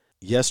game.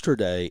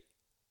 Yesterday,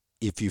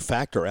 if you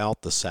factor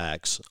out the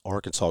sacks,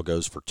 Arkansas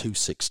goes for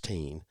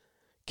 216.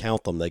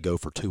 Count them, they go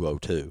for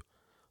 202.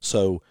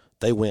 So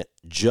they went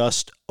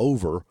just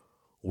over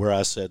where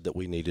I said that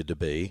we needed to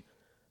be,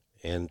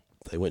 and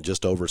they went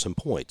just over some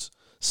points.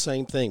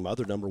 Same thing. My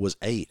other number was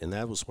 8, and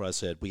that was what I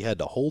said we had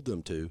to hold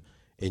them to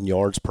in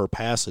yards per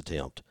pass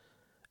attempt,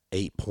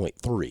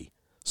 8.3.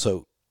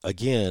 So,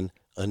 again,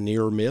 a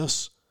near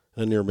miss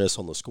on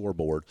the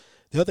scoreboard.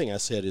 The other thing I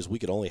said is we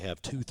could only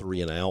have 2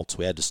 3-and-outs.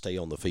 We had to stay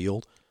on the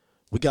field.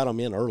 We got them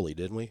in early,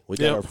 didn't we? We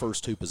got our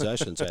first 2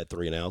 possessions at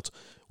 3-and-outs.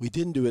 We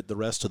didn't do it the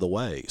rest of the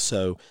way.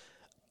 So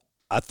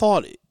I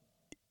thought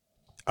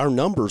our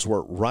numbers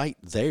were right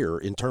there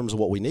in terms of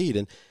what we need.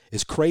 And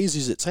as crazy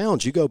as it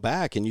sounds, you go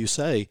back and you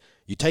say,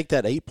 you take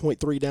that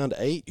 8.3 down to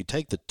 8, you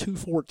take the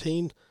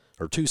 214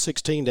 or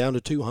 216 down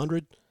to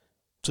 200,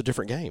 it's a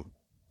different game.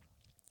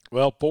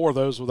 Well, 4 of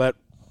those with that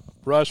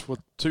rush with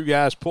 2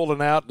 guys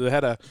pulling out that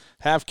had a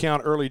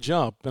half-count early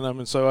jump. And, that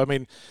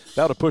would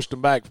have pushed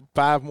them back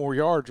 5 more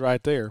yards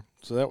right there.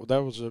 So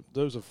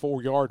those are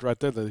 4 yards right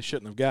there that they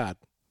shouldn't have got.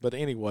 But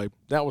anyway,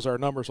 that was our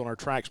numbers on our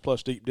Tracks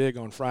Plus Deep Dig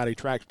on Friday.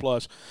 Tracks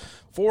Plus,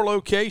 4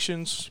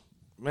 locations.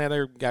 Man,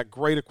 they've got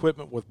great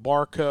equipment with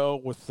Barco,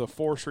 with the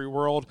Forestry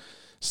World,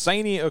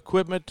 Saney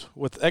equipment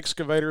with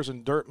excavators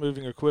and dirt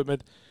moving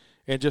equipment,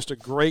 and just a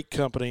great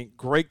company,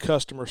 great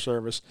customer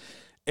service.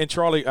 And,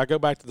 Charlie, I go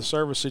back to the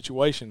service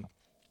situation.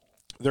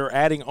 They're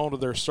adding onto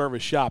their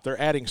service shop. They're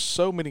adding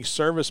so many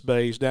service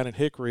bays down in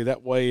Hickory.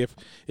 That way,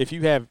 if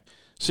you have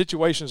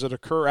situations that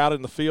occur out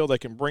in the field, they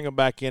can bring them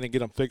back in and get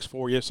them fixed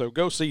for you. So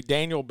go see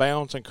Daniel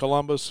Bounds in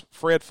Columbus,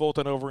 Fred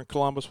Fulton over in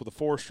Columbus with the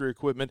forestry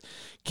equipment,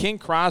 King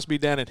Crosby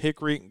down in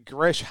Hickory,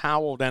 Gresh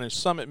Howell down in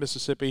Summit,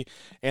 Mississippi,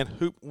 and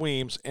Hoop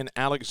Weems in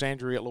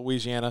Alexandria,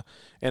 Louisiana,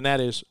 and that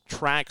is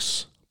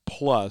Tracks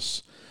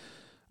Plus.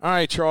 All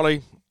right,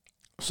 Charlie.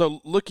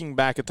 So looking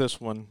back at this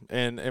one,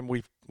 and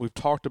we've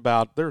talked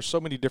about there are so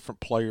many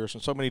different players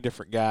and so many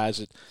different guys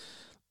that,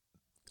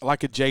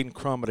 like a Jaden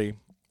Crumity,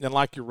 and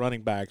like your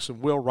running backs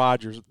and Will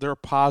Rogers, there are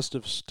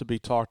positives to be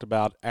talked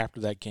about after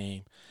that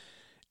game.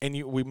 And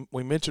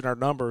we mentioned our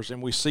numbers,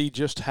 and we see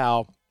just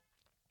how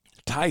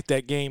tight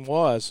that game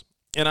was.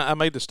 And I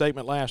made the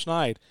statement last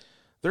night.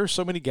 There are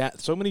so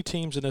many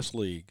teams in this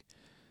league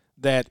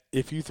that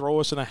if you throw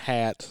us in a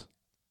hat,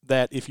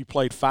 that if you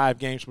played 5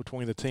 games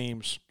between the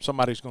teams,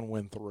 somebody's going to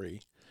win 3.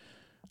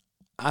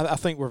 I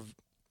think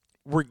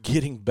we're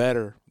getting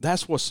better.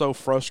 That's what's so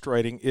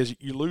frustrating is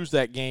you lose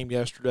that game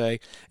yesterday,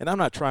 and I'm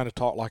not trying to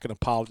talk like an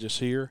apologist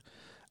here.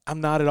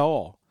 I'm not at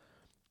all.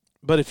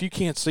 But if you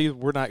can't see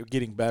we're not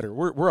getting better,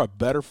 we're a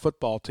better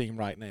football team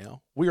right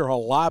now. We are a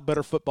lot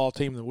better football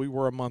team than we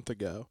were a month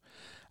ago.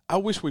 I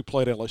wish we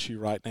played LSU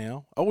right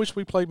now. I wish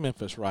we played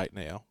Memphis right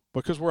now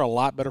because we're a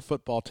lot better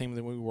football team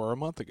than we were a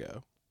month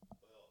ago.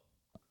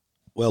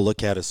 Well,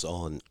 look at us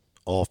on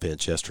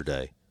offense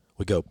yesterday.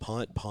 We go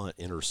punt,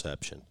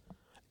 interception.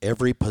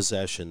 Every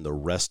possession the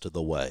rest of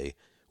the way,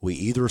 we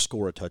either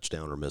score a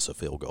touchdown or miss a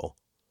field goal.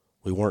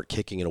 We weren't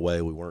kicking it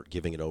away. We weren't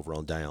giving it over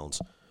on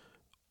downs.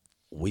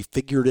 We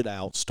figured it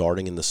out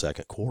starting in the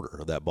second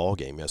quarter of that ball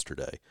game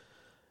yesterday.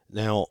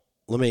 Now,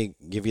 let me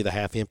give you the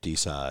half-empty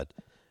side.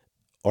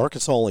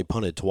 Arkansas only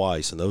punted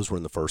twice, and those were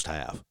in the first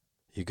half.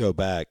 You go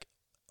back,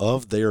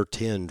 of their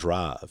 10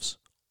 drives,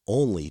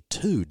 only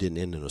 2 didn't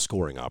end in a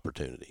scoring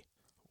opportunity.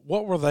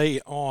 What were they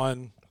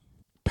on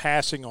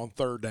passing on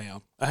third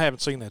down? I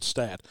haven't seen that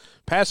stat.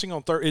 Passing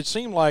on third, it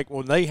seemed like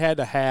when they had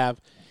to have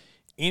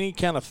any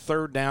kind of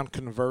third down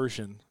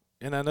conversion,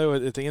 and I know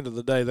at the end of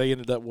the day they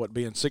ended up,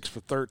 being 6 for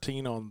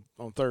 13 on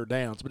third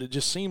downs, but it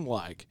just seemed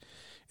like,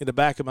 in the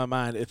back of my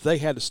mind, if they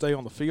had to stay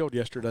on the field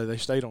yesterday, they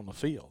stayed on the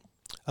field.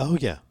 Oh,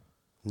 yeah.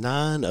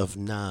 9 of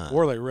 9.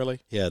 Were they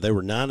really? Yeah, they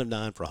were 9 of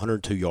 9 for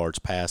 102 yards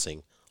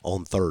passing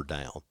on third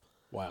down.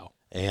 Wow.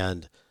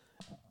 And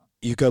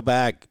you go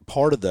back,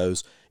 part of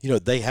those,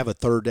 they have a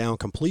third down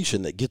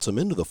completion that gets them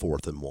into the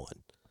 4th and 1,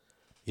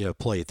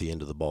 play at the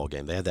end of the ball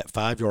game. They had that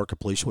 5-yard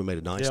completion. We made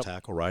a nice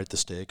tackle right at the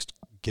sticks to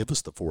give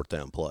us the 4th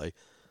down play.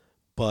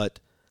 But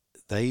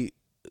they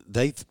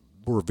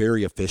were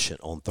very efficient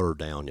on third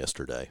down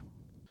yesterday.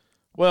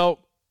 Well,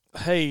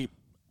 hey,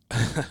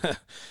 I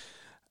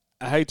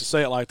hate to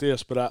say it like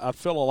this, but I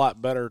feel a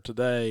lot better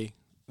today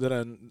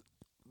than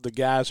the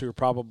guys who are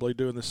probably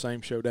doing the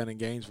same show down in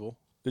Gainesville.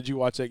 Did you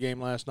watch that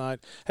game last night?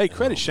 Hey,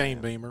 credit Shane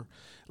Beamer.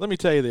 Let me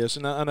tell you this,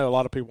 and I know a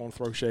lot of people want to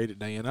throw shade at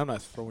Dan. I'm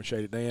not throwing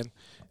shade at Dan.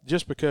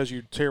 Just because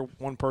you tear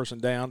one person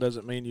down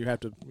doesn't mean you have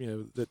to,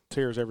 that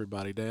tears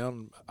everybody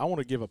down. I want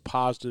to give a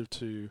positive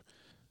to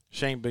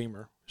Shane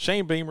Beamer.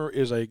 Shane Beamer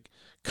is a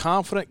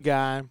confident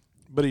guy,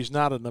 but he's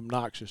not an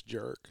obnoxious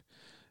jerk.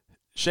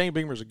 Shane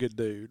Beamer's a good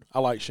dude. I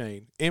like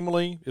Shane.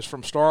 Emily is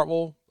from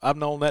Starkville. I've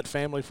known that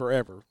family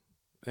forever.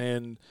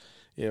 And,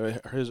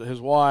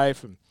 his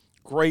wife, and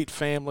great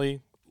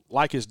family.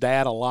 Like his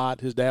dad a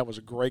lot. His dad was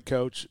a great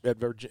coach at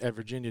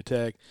Virginia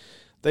Tech.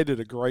 They did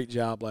a great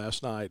job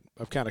last night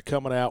of kind of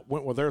coming out,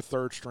 went with their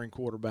third-string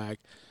quarterback.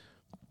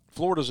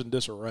 Florida's in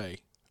disarray.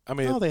 I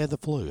mean, they had the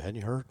flu. Hadn't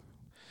you heard?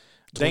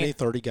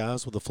 30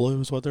 guys with the flu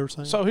is what they were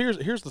saying. So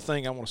here's the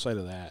thing I want to say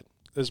to that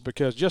is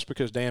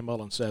because Dan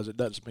Mullen says it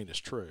doesn't mean it's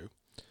true.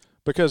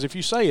 Because if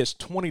you say it's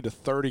 20 to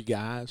 30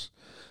 guys,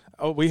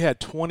 we had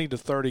 20 to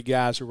 30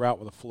 guys who were out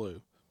with the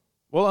flu.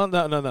 Well,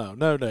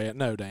 no,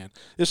 Dan.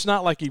 It's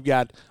not like you've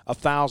got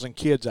 1,000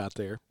 kids out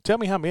there. Tell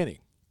me how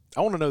many.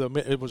 I want to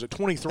know, was it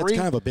 23? That's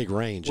kind of a big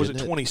range, Was it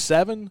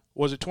 27?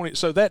 Was it 20?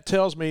 So that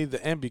tells me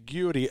the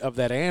ambiguity of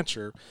that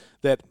answer,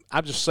 that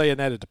I'm just saying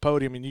that at the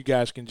podium, and you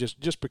guys can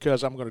just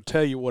because I'm going to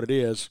tell you what it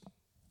is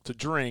to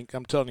drink,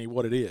 I'm telling you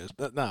what it is.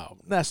 But no,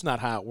 that's not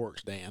how it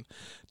works, Dan.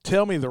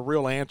 Tell me the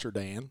real answer,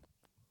 Dan,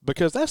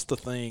 because that's the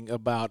thing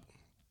about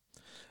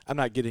 – I'm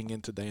not getting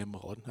into Dan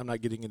Mullen. I'm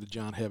not getting into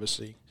John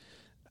Hevesy.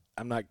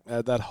 I'm not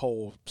that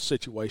whole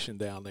situation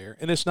down there.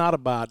 And it's not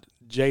about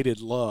jaded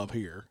love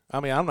here.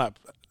 I mean, I'm not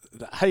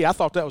 – hey, I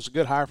thought that was a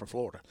good hire for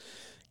Florida.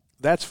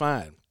 That's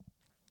fine.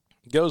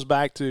 It goes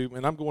back to –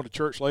 and I'm going to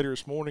church later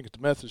this morning at the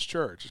Methodist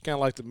church. It's kind of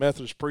like the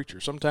Methodist preacher.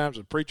 Sometimes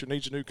a preacher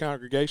needs a new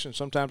congregation.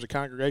 Sometimes a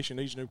congregation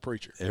needs a new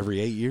preacher. Every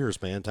 8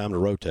 years, man, time to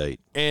rotate.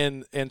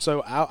 And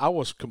so I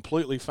was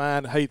completely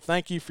fine. Hey,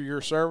 thank you for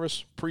your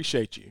service.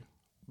 Appreciate you.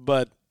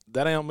 But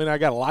that don't mean I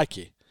got to like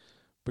you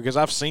because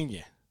I've seen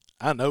you.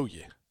 I know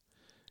you.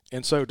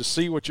 And so to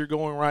see what you're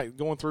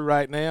going through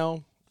right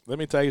now, let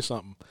me tell you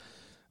something.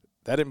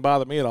 That didn't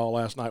bother me at all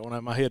last night when I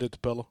had my head at the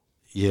pillow.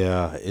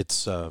 Yeah,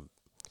 it's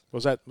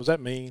was that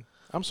mean?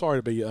 I'm sorry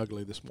to be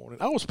ugly this morning.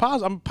 I'm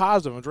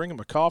positive. I'm drinking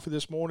my coffee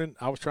this morning.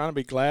 I was trying to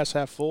be glass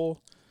half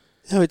full.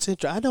 No, it's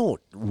interesting. I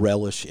don't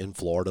relish in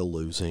Florida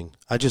losing.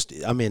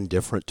 I'm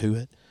indifferent to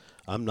it.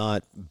 I'm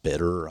not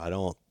bitter. I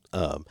don't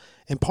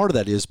and part of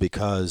that is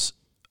because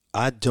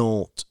I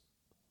don't,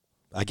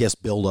 I guess,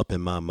 build up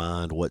in my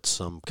mind what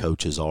some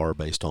coaches are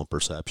based on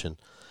perception.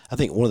 I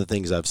think one of the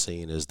things I've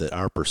seen is that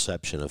our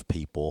perception of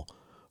people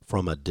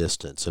from a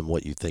distance and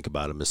what you think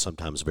about them is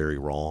sometimes very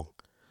wrong.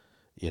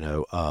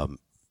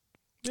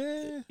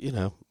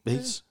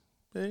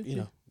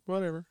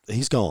 Whatever.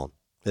 He's gone.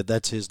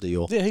 That's his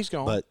deal. Yeah, he's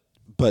gone.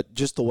 But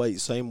just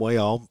same way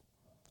I'll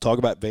talk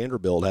about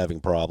Vanderbilt having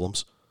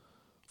problems.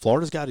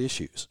 Florida's got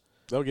issues.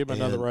 They'll give him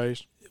another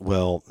raise.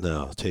 Well,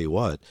 no, I'll tell you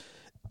what.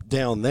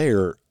 Down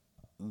there,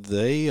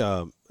 they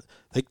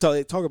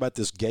talk about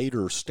this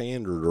Gator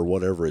standard or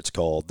whatever it's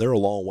called. They're a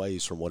long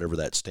ways from whatever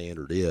that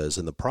standard is.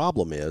 And the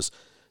problem is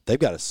they've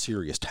got a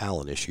serious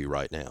talent issue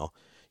right now.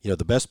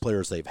 The best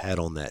players they've had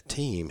on that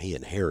team, he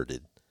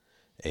inherited.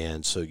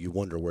 And so you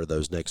wonder where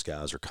those next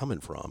guys are coming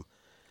from.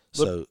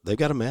 So they've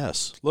got a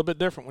mess. A little bit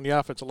different when the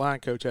offensive line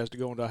coach has to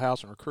go into a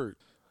house and recruit.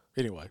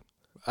 Anyway,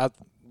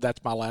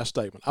 that's my last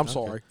statement. I'm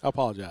sorry. I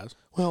apologize.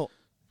 Well,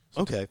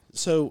 okay.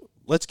 So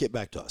let's get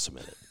back to us a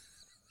minute.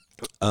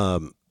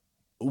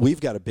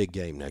 We've got a big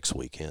game next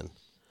weekend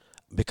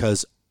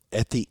because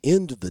at the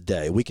end of the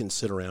day, we can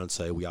sit around and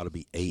say we ought to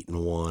be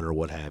 8-1 or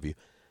what have you.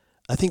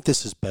 I think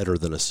this is better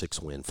than a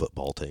 6-win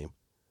football team.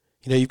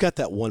 You've got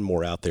that one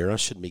more out there. I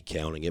shouldn't be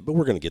counting it, but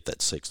we're going to get that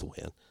 6th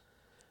win.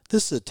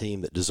 This is a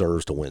team that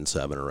deserves to win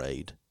 7 or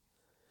 8.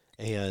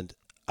 And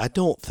I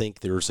don't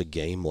think there's a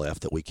game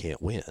left that we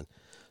can't win.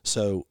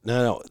 So,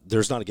 no,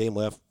 there's not a game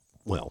left.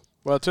 Well,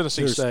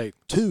 Tennessee State.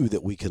 2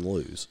 that we can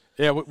lose.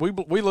 Yeah,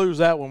 we lose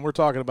that when we're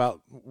talking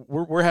about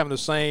we're having the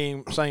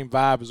same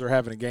vibe as they're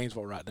having in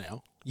Gainesville right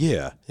now.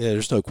 Yeah,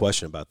 there's no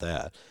question about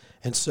that.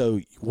 And so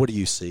what do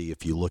you see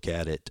if you look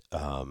at it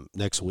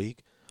next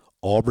week?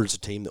 Auburn's a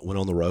team that went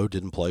on the road,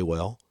 didn't play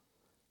well,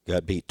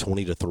 got beat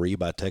 20-3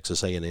 by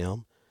Texas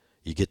A&M.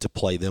 You get to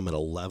play them at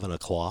 11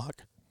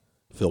 o'clock.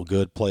 Feel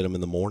good, played them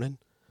in the morning.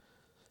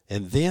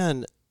 And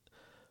then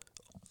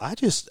I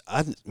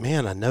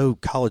know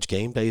College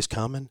game day is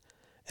coming,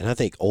 and I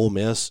think Ole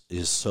Miss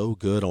is so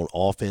good on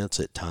offense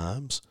at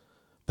times,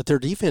 but their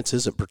defense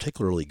isn't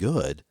particularly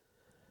good.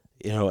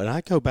 And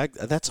I go back,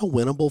 that's a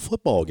winnable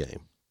football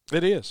game.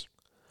 It is.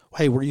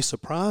 Hey, were you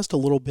surprised a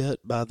little bit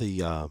by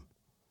the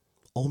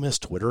Ole Miss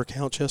Twitter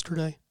accounts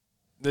yesterday?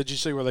 Did you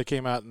see where they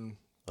came out and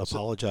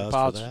apologized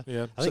for that?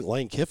 Yeah. I think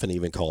Lane Kiffin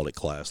even called it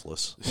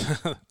classless.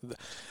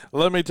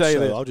 Let me tell you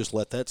so I'll just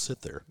let that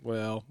sit there.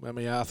 Well, I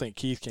mean, I think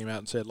Keith came out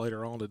and said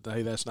later on that,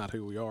 hey, that's not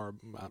who we are.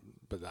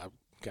 But I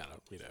kind of,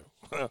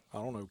 I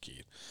don't know,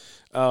 Keith.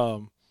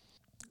 And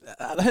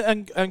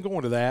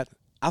going to that,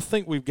 I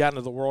think we've gotten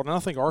to the world, and I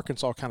think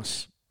Arkansas kind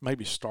of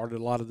maybe started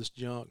a lot of this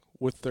junk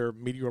with their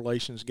media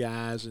relations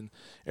guys, and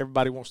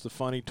everybody wants the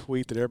funny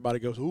tweet that everybody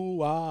goes,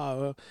 ooh,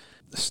 ah.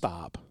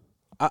 Stop.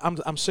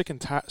 I'm sick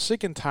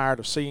and tired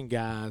of seeing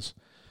guys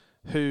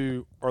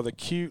who are the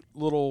cute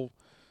little,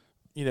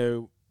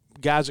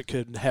 guys that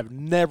could have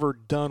never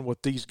done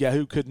what these guys,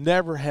 who could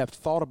never have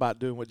thought about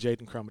doing what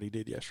Jaden Crumedy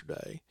did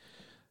yesterday,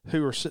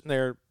 who are sitting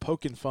there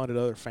poking fun at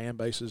other fan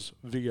bases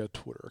via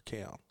Twitter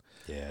account.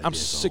 Yeah, I'm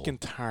sick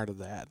and tired of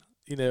that.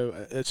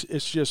 It's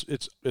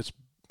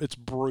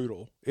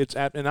brutal.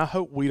 And I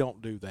hope we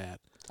don't do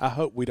that.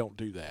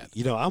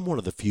 I'm one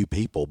of the few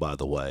people, by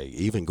the way,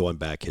 even going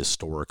back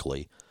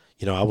historically.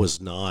 I was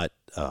not.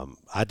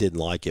 I didn't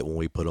like it when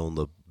we put on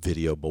the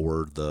video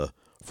board the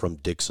 "From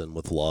Dixon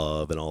with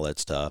Love" and all that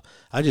stuff.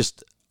 I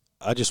just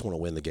want to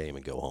win the game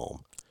and go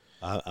home.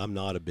 I'm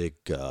not a big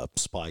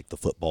spike the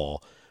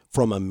football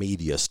from a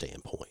media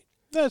standpoint.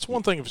 That's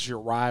one thing if it's your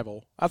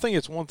rival. I think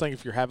it's one thing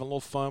if you're having a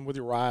little fun with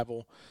your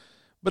rival,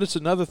 but it's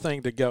another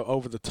thing to go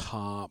over the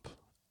top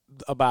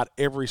about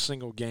every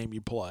single game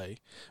you play.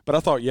 But I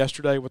thought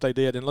yesterday what they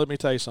did, and let me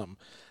tell you something,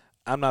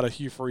 I'm not a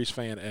Hugh Freeze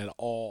fan at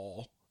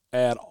all.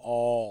 And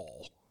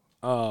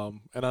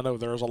I know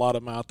there's a lot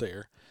of them out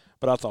there,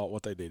 but I thought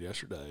what they did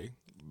yesterday,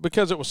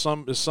 because it was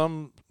some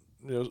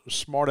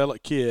smart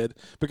aleck kid,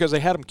 because they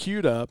had them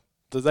queued up,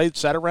 that they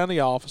sat around the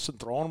office and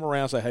throwing them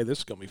around and say, hey, this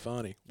is going to be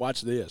funny.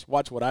 Watch this.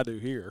 Watch what I do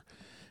here.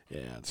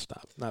 Yeah, it's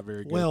not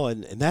very good. Well,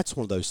 and that's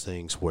one of those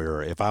things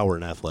where if I were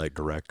an athletic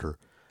director,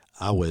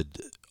 I would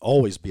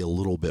always be a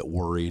little bit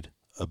worried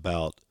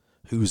about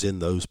who's in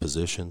those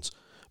positions,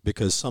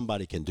 because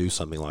somebody can do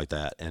something like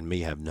that and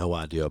me have no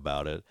idea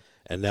about it,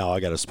 and now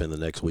I got to spend the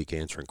next week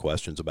answering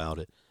questions about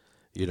it.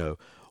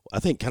 I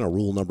think kind of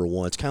rule number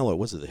one, it's kind of like,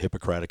 was it the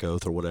Hippocratic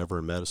Oath or whatever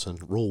in medicine?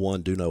 Rule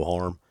one, do no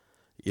harm.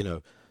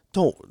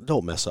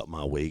 Don't mess up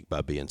my week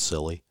by being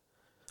silly.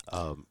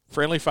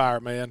 Friendly fire,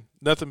 man.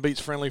 Nothing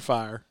beats friendly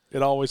fire.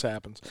 It always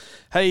happens.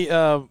 Hey,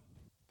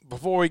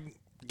 before we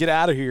get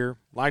out of here,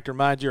 I'd like to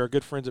remind you our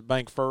good friends at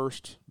Bank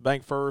First.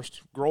 Bank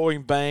First,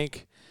 growing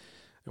bank.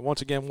 And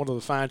once again, one of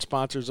the fine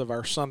sponsors of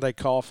our Sunday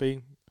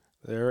coffee.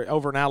 They're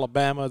over in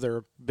Alabama.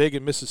 They're big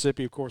in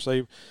Mississippi. Of course,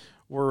 they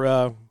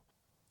were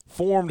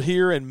formed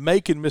here in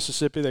Macon,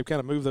 Mississippi. They've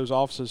kind of moved those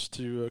offices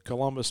to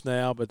Columbus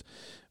now. But,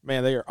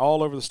 man, they are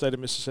all over the state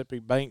of Mississippi.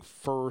 Bank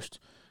First,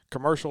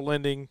 commercial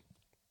lending,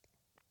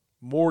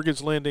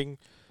 mortgage lending,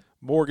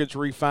 mortgage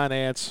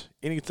refinance,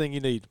 anything you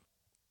need,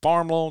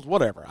 farm loans,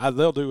 whatever.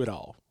 They'll do it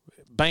all.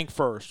 Bank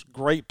First,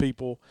 great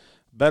people.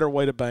 Better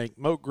Way to Bank,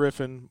 Moat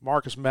Griffin,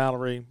 Marcus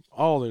Mallory,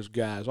 all those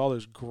guys, all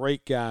those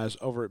great guys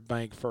over at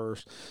Bank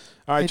First.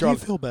 All right, hey, Charlie. Do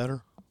you feel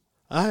better?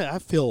 I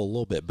feel a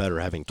little bit better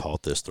having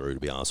taught this through, to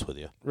be honest with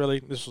you. Really?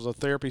 This was a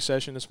therapy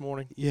session this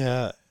morning?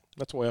 Yeah.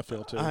 That's the way I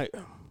feel, too. I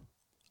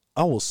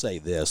will say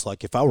this.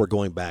 Like, if I were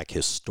going back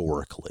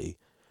historically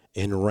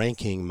and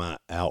ranking my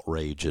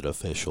outrage at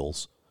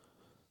officials,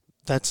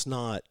 that's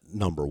not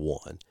number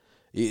one.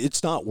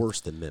 It's not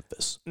worse than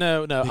Memphis.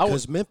 No.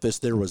 Because Memphis,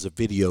 there was a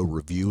video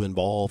review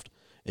involved,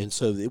 and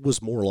so it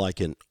was more like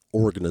an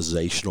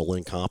organizational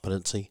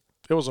incompetency.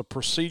 It was a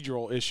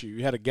procedural issue.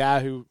 You had a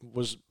guy who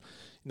was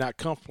not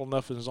comfortable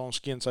enough in his own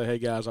skin to say, hey,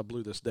 guys, I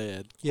blew this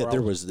dead. Yeah,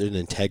 there was an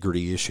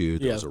integrity issue.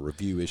 There was a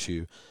review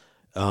issue.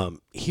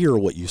 Here,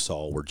 what you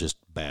saw were just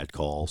bad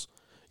calls.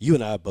 You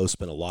and I have both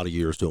spent a lot of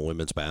years doing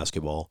women's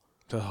basketball.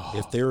 Oh.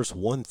 If there's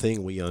one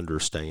thing we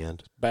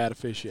understand. Bad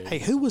officiating. Hey,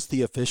 who was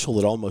the official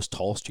that almost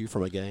tossed you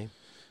from a game?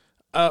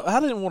 I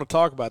didn't want to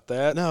talk about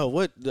that. No,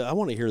 I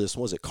want to hear this.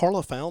 Was it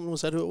Carla Fountain?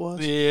 Was that who it was?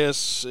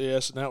 Yes,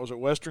 and that was at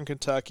Western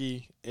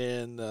Kentucky,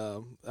 and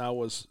I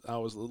was a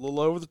little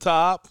over the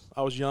top.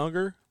 I was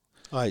younger.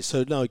 All right,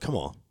 so no, come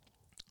on.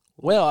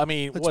 Well, I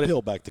mean, let's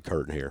peel back the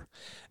curtain here.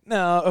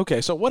 No,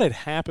 okay. So what had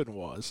happened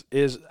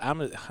is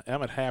I'm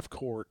at half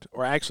court,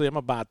 or actually I'm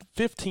about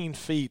 15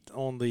 feet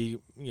on the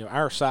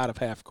our side of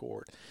half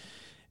court,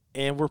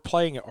 and we're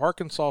playing at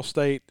Arkansas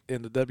State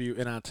in the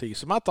WNIT.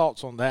 So my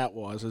thoughts on that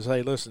is,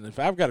 hey, listen, if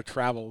I've got to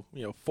travel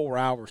 4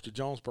 hours to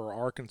Jonesboro,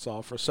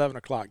 Arkansas for a 7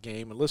 o'clock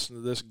game and listen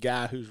to this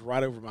guy who's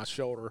right over my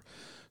shoulder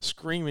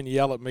scream and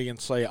yell at me and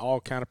say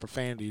all kind of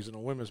profanities in a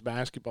women's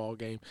basketball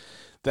game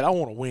that I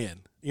want to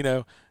win. You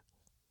know,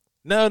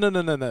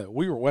 no.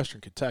 We were Western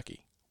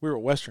Kentucky. We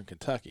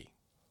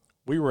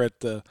were at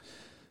the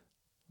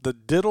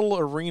Diddle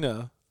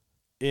Arena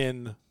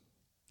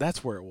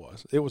that's where it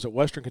was. It was at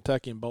Western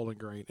Kentucky in Bowling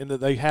Green. And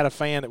they had a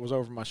fan that was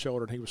over my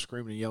shoulder, and he was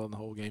screaming and yelling the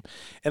whole game.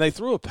 And they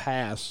threw a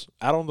pass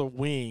out on the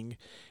wing,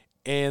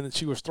 and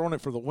she was throwing it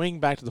from the wing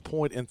back to the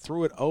point and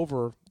threw it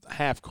over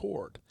half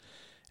court.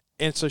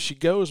 And so she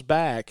goes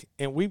back,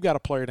 and we've got a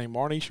player named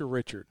Marnisha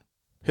Richard,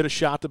 hit a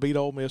shot to beat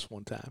Ole Miss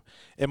one time.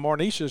 And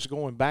Marnisha's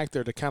going back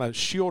there to kind of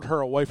shield her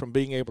away from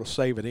being able to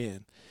save it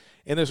in.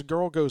 And this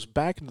girl goes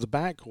back into the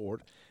backcourt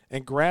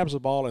and grabs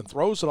the ball and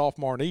throws it off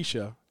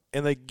Marnisha,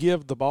 and they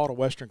give the ball to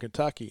Western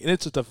Kentucky. And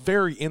it's at the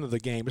very end of the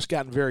game. It's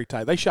gotten very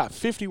tight. They shot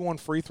 51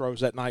 free throws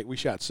that night. We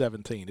shot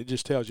 17. It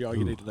just tells you all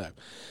you need to know.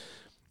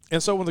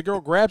 And so when the girl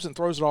grabs it and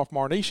throws it off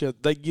Marnisha,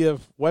 they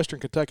give Western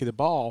Kentucky the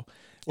ball.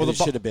 Well, it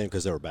should have been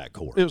because they were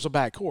backcourt. It was a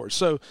backcourt.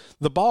 So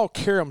the ball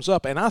caroms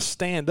up, and I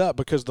stand up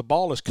because the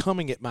ball is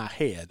coming at my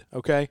head,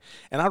 okay?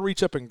 And I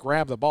reach up and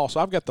grab the ball. So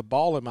I've got the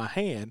ball in my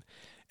hand,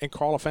 and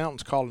Carla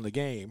Fountain's calling the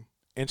game,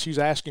 and she's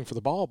asking for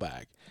the ball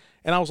back.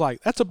 And I was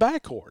like, that's a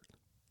backcourt.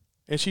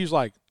 And she's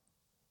like,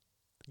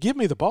 give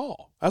me the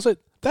ball. I said,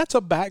 that's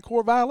a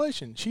backcourt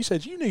violation. She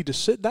said, you need to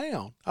sit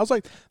down. I was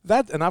like,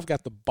 that, and I've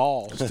got the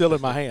ball still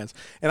in my hands.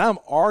 And I'm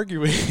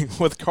arguing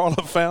with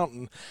Carla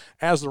Fountain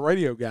as the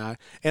radio guy,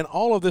 and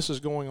all of this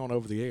is going on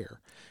over the air.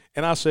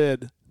 And I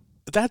said,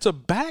 that's a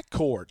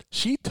backcourt.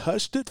 She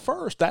touched it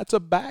first. That's a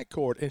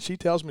backcourt. And she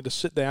tells me to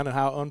sit down and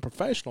how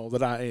unprofessional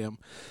that I am.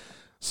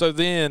 So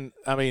then,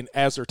 I mean,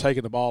 as they're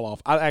taking the ball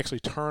off, I actually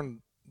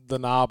turned the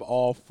knob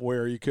off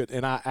where you could,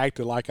 and I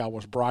acted like I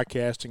was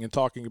broadcasting and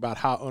talking about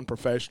how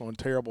unprofessional and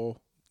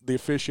terrible the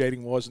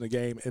officiating was in the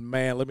game. And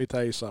man, let me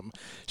tell you something.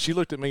 She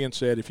looked at me and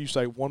said, if you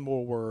say one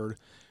more word,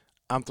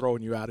 I'm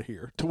throwing you out of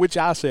here. To which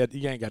I said,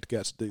 you ain't got the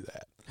guts to do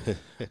that.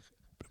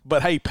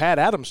 But hey, Pat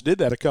Adams did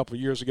that a couple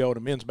of years ago in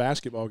a men's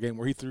basketball game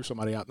where he threw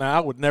somebody out. Now I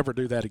would never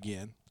do that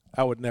again.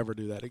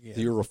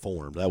 You're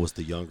reformed. That was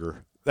the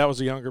younger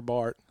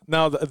Bart.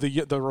 Now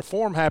the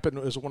reform happened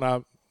is when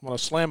I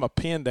slammed a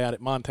pin down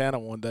at Montana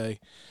one day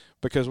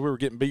because we were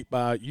getting beat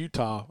by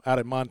Utah out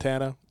in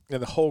Montana,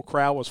 and the whole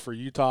crowd was for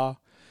Utah.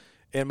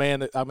 And,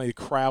 man, I mean, the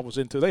crowd was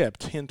into it. They had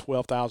 10,000,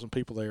 12,000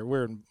 people there.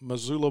 We're in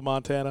Missoula,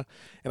 Montana,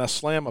 and I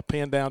slammed a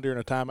pen down during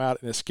a timeout,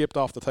 and it skipped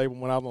off the table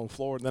and went out on the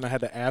floor, and then I had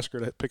to ask her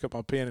to pick up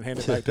my pen and hand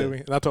it back to me.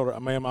 And I told her,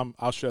 ma'am,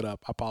 I'll shut up.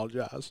 I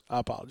apologize.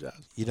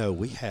 You know,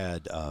 we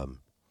had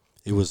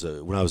it was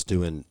when I was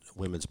doing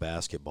women's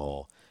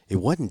basketball, it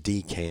wasn't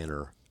D.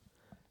 Canner.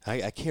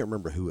 I can't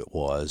remember who it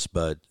was,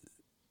 but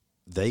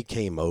they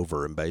came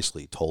over and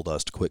basically told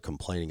us to quit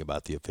complaining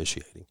about the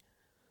officiating.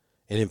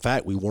 And, in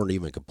fact, we weren't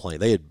even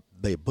complaining. They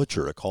had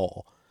butchered a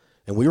call,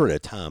 and we were in a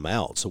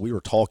timeout, so we were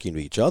talking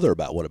to each other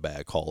about what a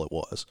bad call it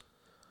was.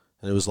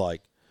 And it was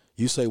like,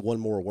 you say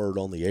one more word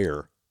on the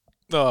air,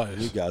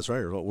 you guys right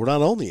here, we're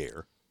not on the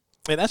air.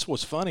 And that's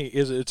what's funny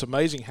is it's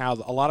amazing how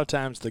a lot of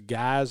times the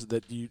guys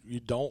that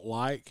you don't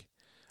like,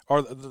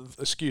 or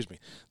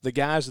the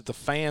guys that the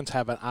fans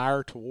have an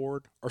ire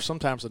toward are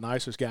sometimes the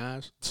nicest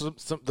guys.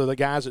 The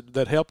guys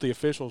that help the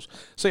officials.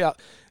 See,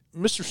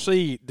 Mr.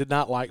 C did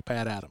not like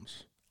Pat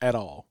Adams at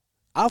all.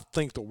 I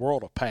think the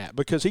world of Pat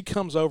because he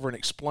comes over and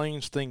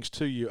explains things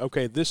to you.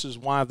 Okay, this is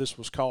why this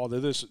was called.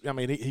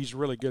 He's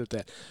really good at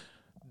that.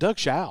 Doug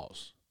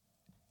Shows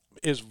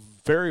is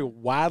very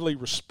widely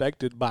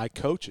respected by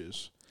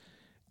coaches,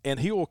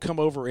 and he will come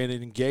over and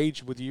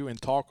engage with you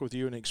and talk with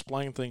you and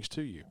explain things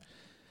to you.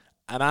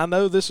 And I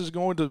know this is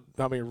going to,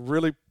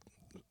 really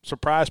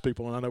surprise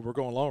people, and I know we're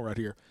going long right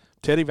here.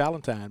 Teddy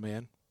Valentine,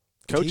 man.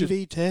 Coaches,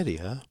 TV Teddy,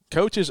 huh?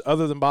 Coaches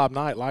other than Bob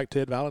Knight like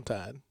Ted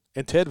Valentine.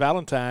 And Ted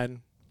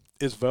Valentine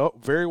is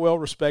very well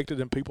respected,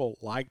 and people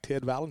like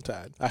Ted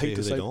Valentine. I hate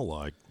to say they don't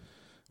like.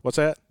 What's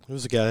that?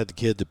 Who's the guy that the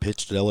kid that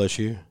pitched at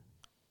LSU?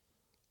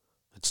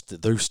 It's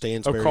those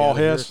Stansbury. Carl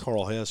Hess.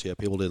 Carl Hess. Yeah,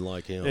 people didn't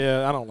like him.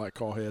 Yeah, I don't like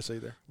Carl Hess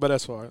either. But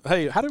that's fine.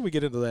 Hey, how did we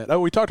get into that? Oh,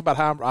 we talked about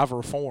how I've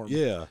reformed.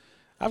 Yeah,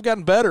 I've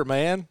gotten better,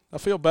 man. I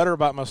feel better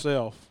about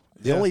myself.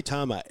 The only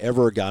time I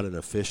ever got an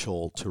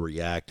official to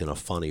react in a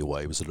funny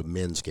way was at a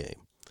men's game,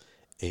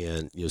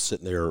 and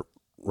sitting there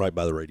right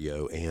by the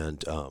radio,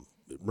 and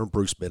remember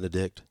Bruce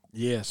Benedict?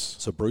 Yes.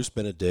 So Bruce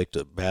Benedict,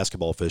 a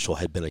basketball official,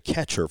 had been a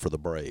catcher for the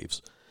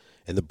Braves,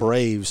 and the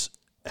Braves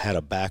had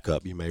a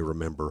backup. You may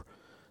remember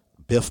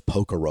Biff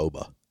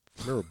Pocoroba.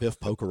 Remember Biff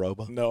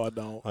Pocoroba? No, I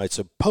don't. All right,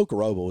 so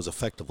Pocoroba was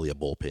effectively a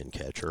bullpen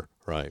catcher,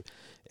 right?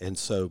 And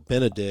so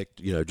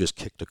Benedict, just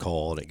kicked a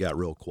call, and it got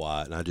real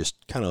quiet, and I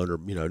just kind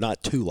of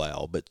not too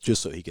loud, but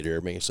just so he could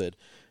hear me, and said,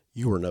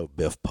 "You were no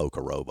Biff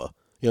Pocoroba."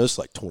 It's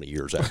like 20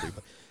 years after.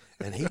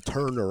 And he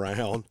turned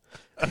around,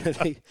 and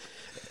he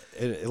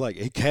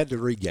had to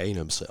regain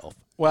himself.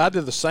 Well, I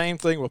did the same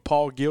thing with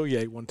Paul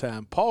Gillier one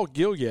time. Paul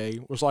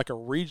Gillier was like a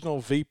regional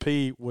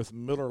VP with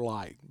Miller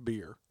Lite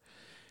beer.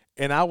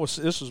 And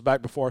this was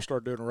back before I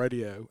started doing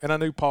radio, and I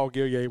knew Paul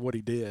Gillier, what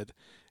he did.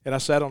 And I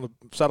sat on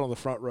the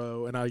front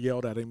row, and I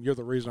yelled at him, "You're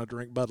the reason I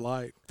drink Bud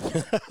Light."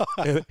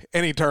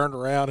 and he turned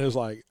around and was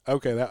like,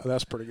 "Okay,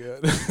 that's pretty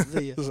good."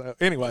 So,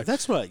 anyway.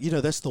 That's what,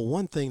 that's the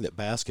one thing that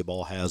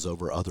basketball has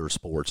over other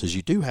sports is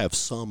you do have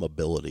some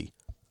ability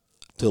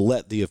to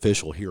let the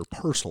official hear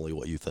personally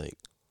what you think.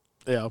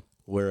 Yeah.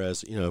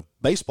 Whereas,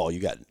 baseball, you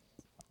got,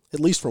 at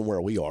least from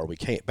where we are, we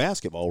can't.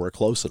 Basketball, we're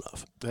close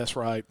enough. That's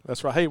right.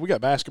 Hey, we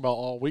got basketball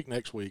all week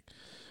next week.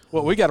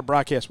 Well, we got a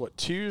broadcast,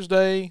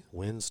 Tuesday?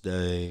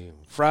 Wednesday.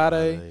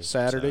 Friday,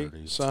 Saturday,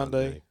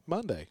 Sunday,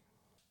 Monday.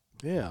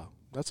 Yeah,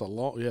 that's a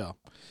long, yeah.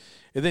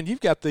 And then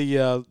you've got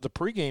the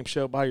pregame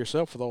show by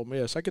yourself with Ole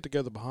Miss. I get to go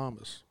to the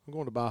Bahamas. I'm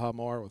going to Baja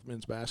Mar with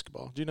men's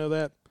basketball. Do you know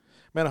that?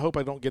 Man, I hope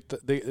I don't get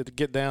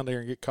down there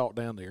and get caught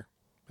down there.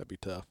 That'd be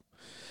tough.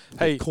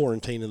 Hey,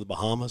 quarantine in the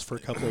Bahamas for a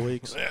couple of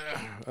weeks.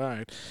 All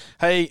right.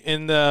 Hey,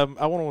 and I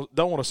don't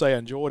want to say I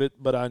enjoyed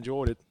it, but I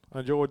enjoyed it. I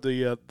enjoyed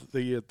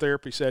the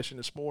therapy session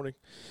this morning,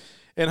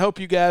 and hope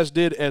you guys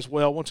did as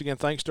well. Once again,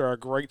 thanks to our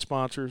great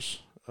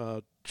sponsors,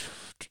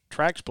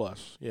 Trax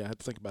Plus. Yeah, I had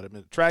to think about it a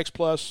minute. Trax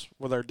Plus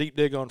with our deep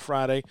dig on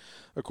Friday.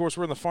 Of course,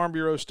 we're in the Farm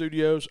Bureau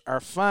studios. Our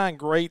fine,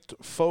 great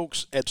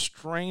folks at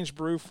Strange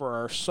Brew for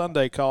our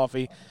Sunday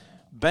coffee.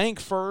 Bank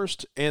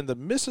First and the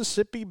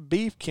Mississippi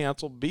Beef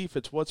Council. Beef,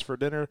 it's what's for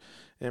dinner,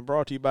 and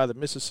brought to you by the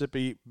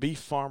Mississippi Beef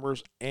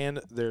Farmers and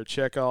their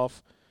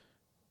checkoff.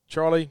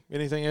 Charlie,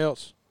 anything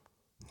else?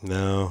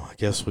 No, I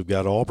guess we've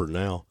got Auburn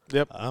now.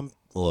 Yep.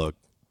 Look,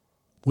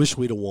 wish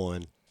we'd have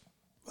won.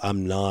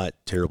 I'm not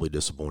terribly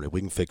disappointed. We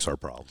can fix our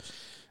problems.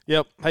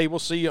 Yep. Hey, we'll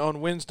see you on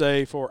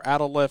Wednesday for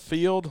Out of Left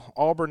Field.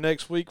 Auburn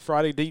next week,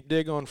 Friday Deep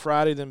Dig on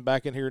Friday, then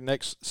back in here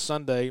next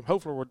Sunday.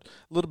 Hopefully we're a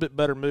little bit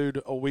better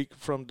mood a week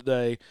from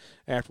today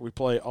after we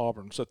play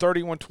Auburn. So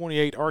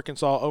 31-28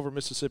 Arkansas over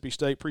Mississippi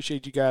State.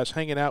 Appreciate you guys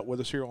hanging out with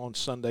us here on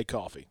Sunday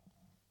Coffee.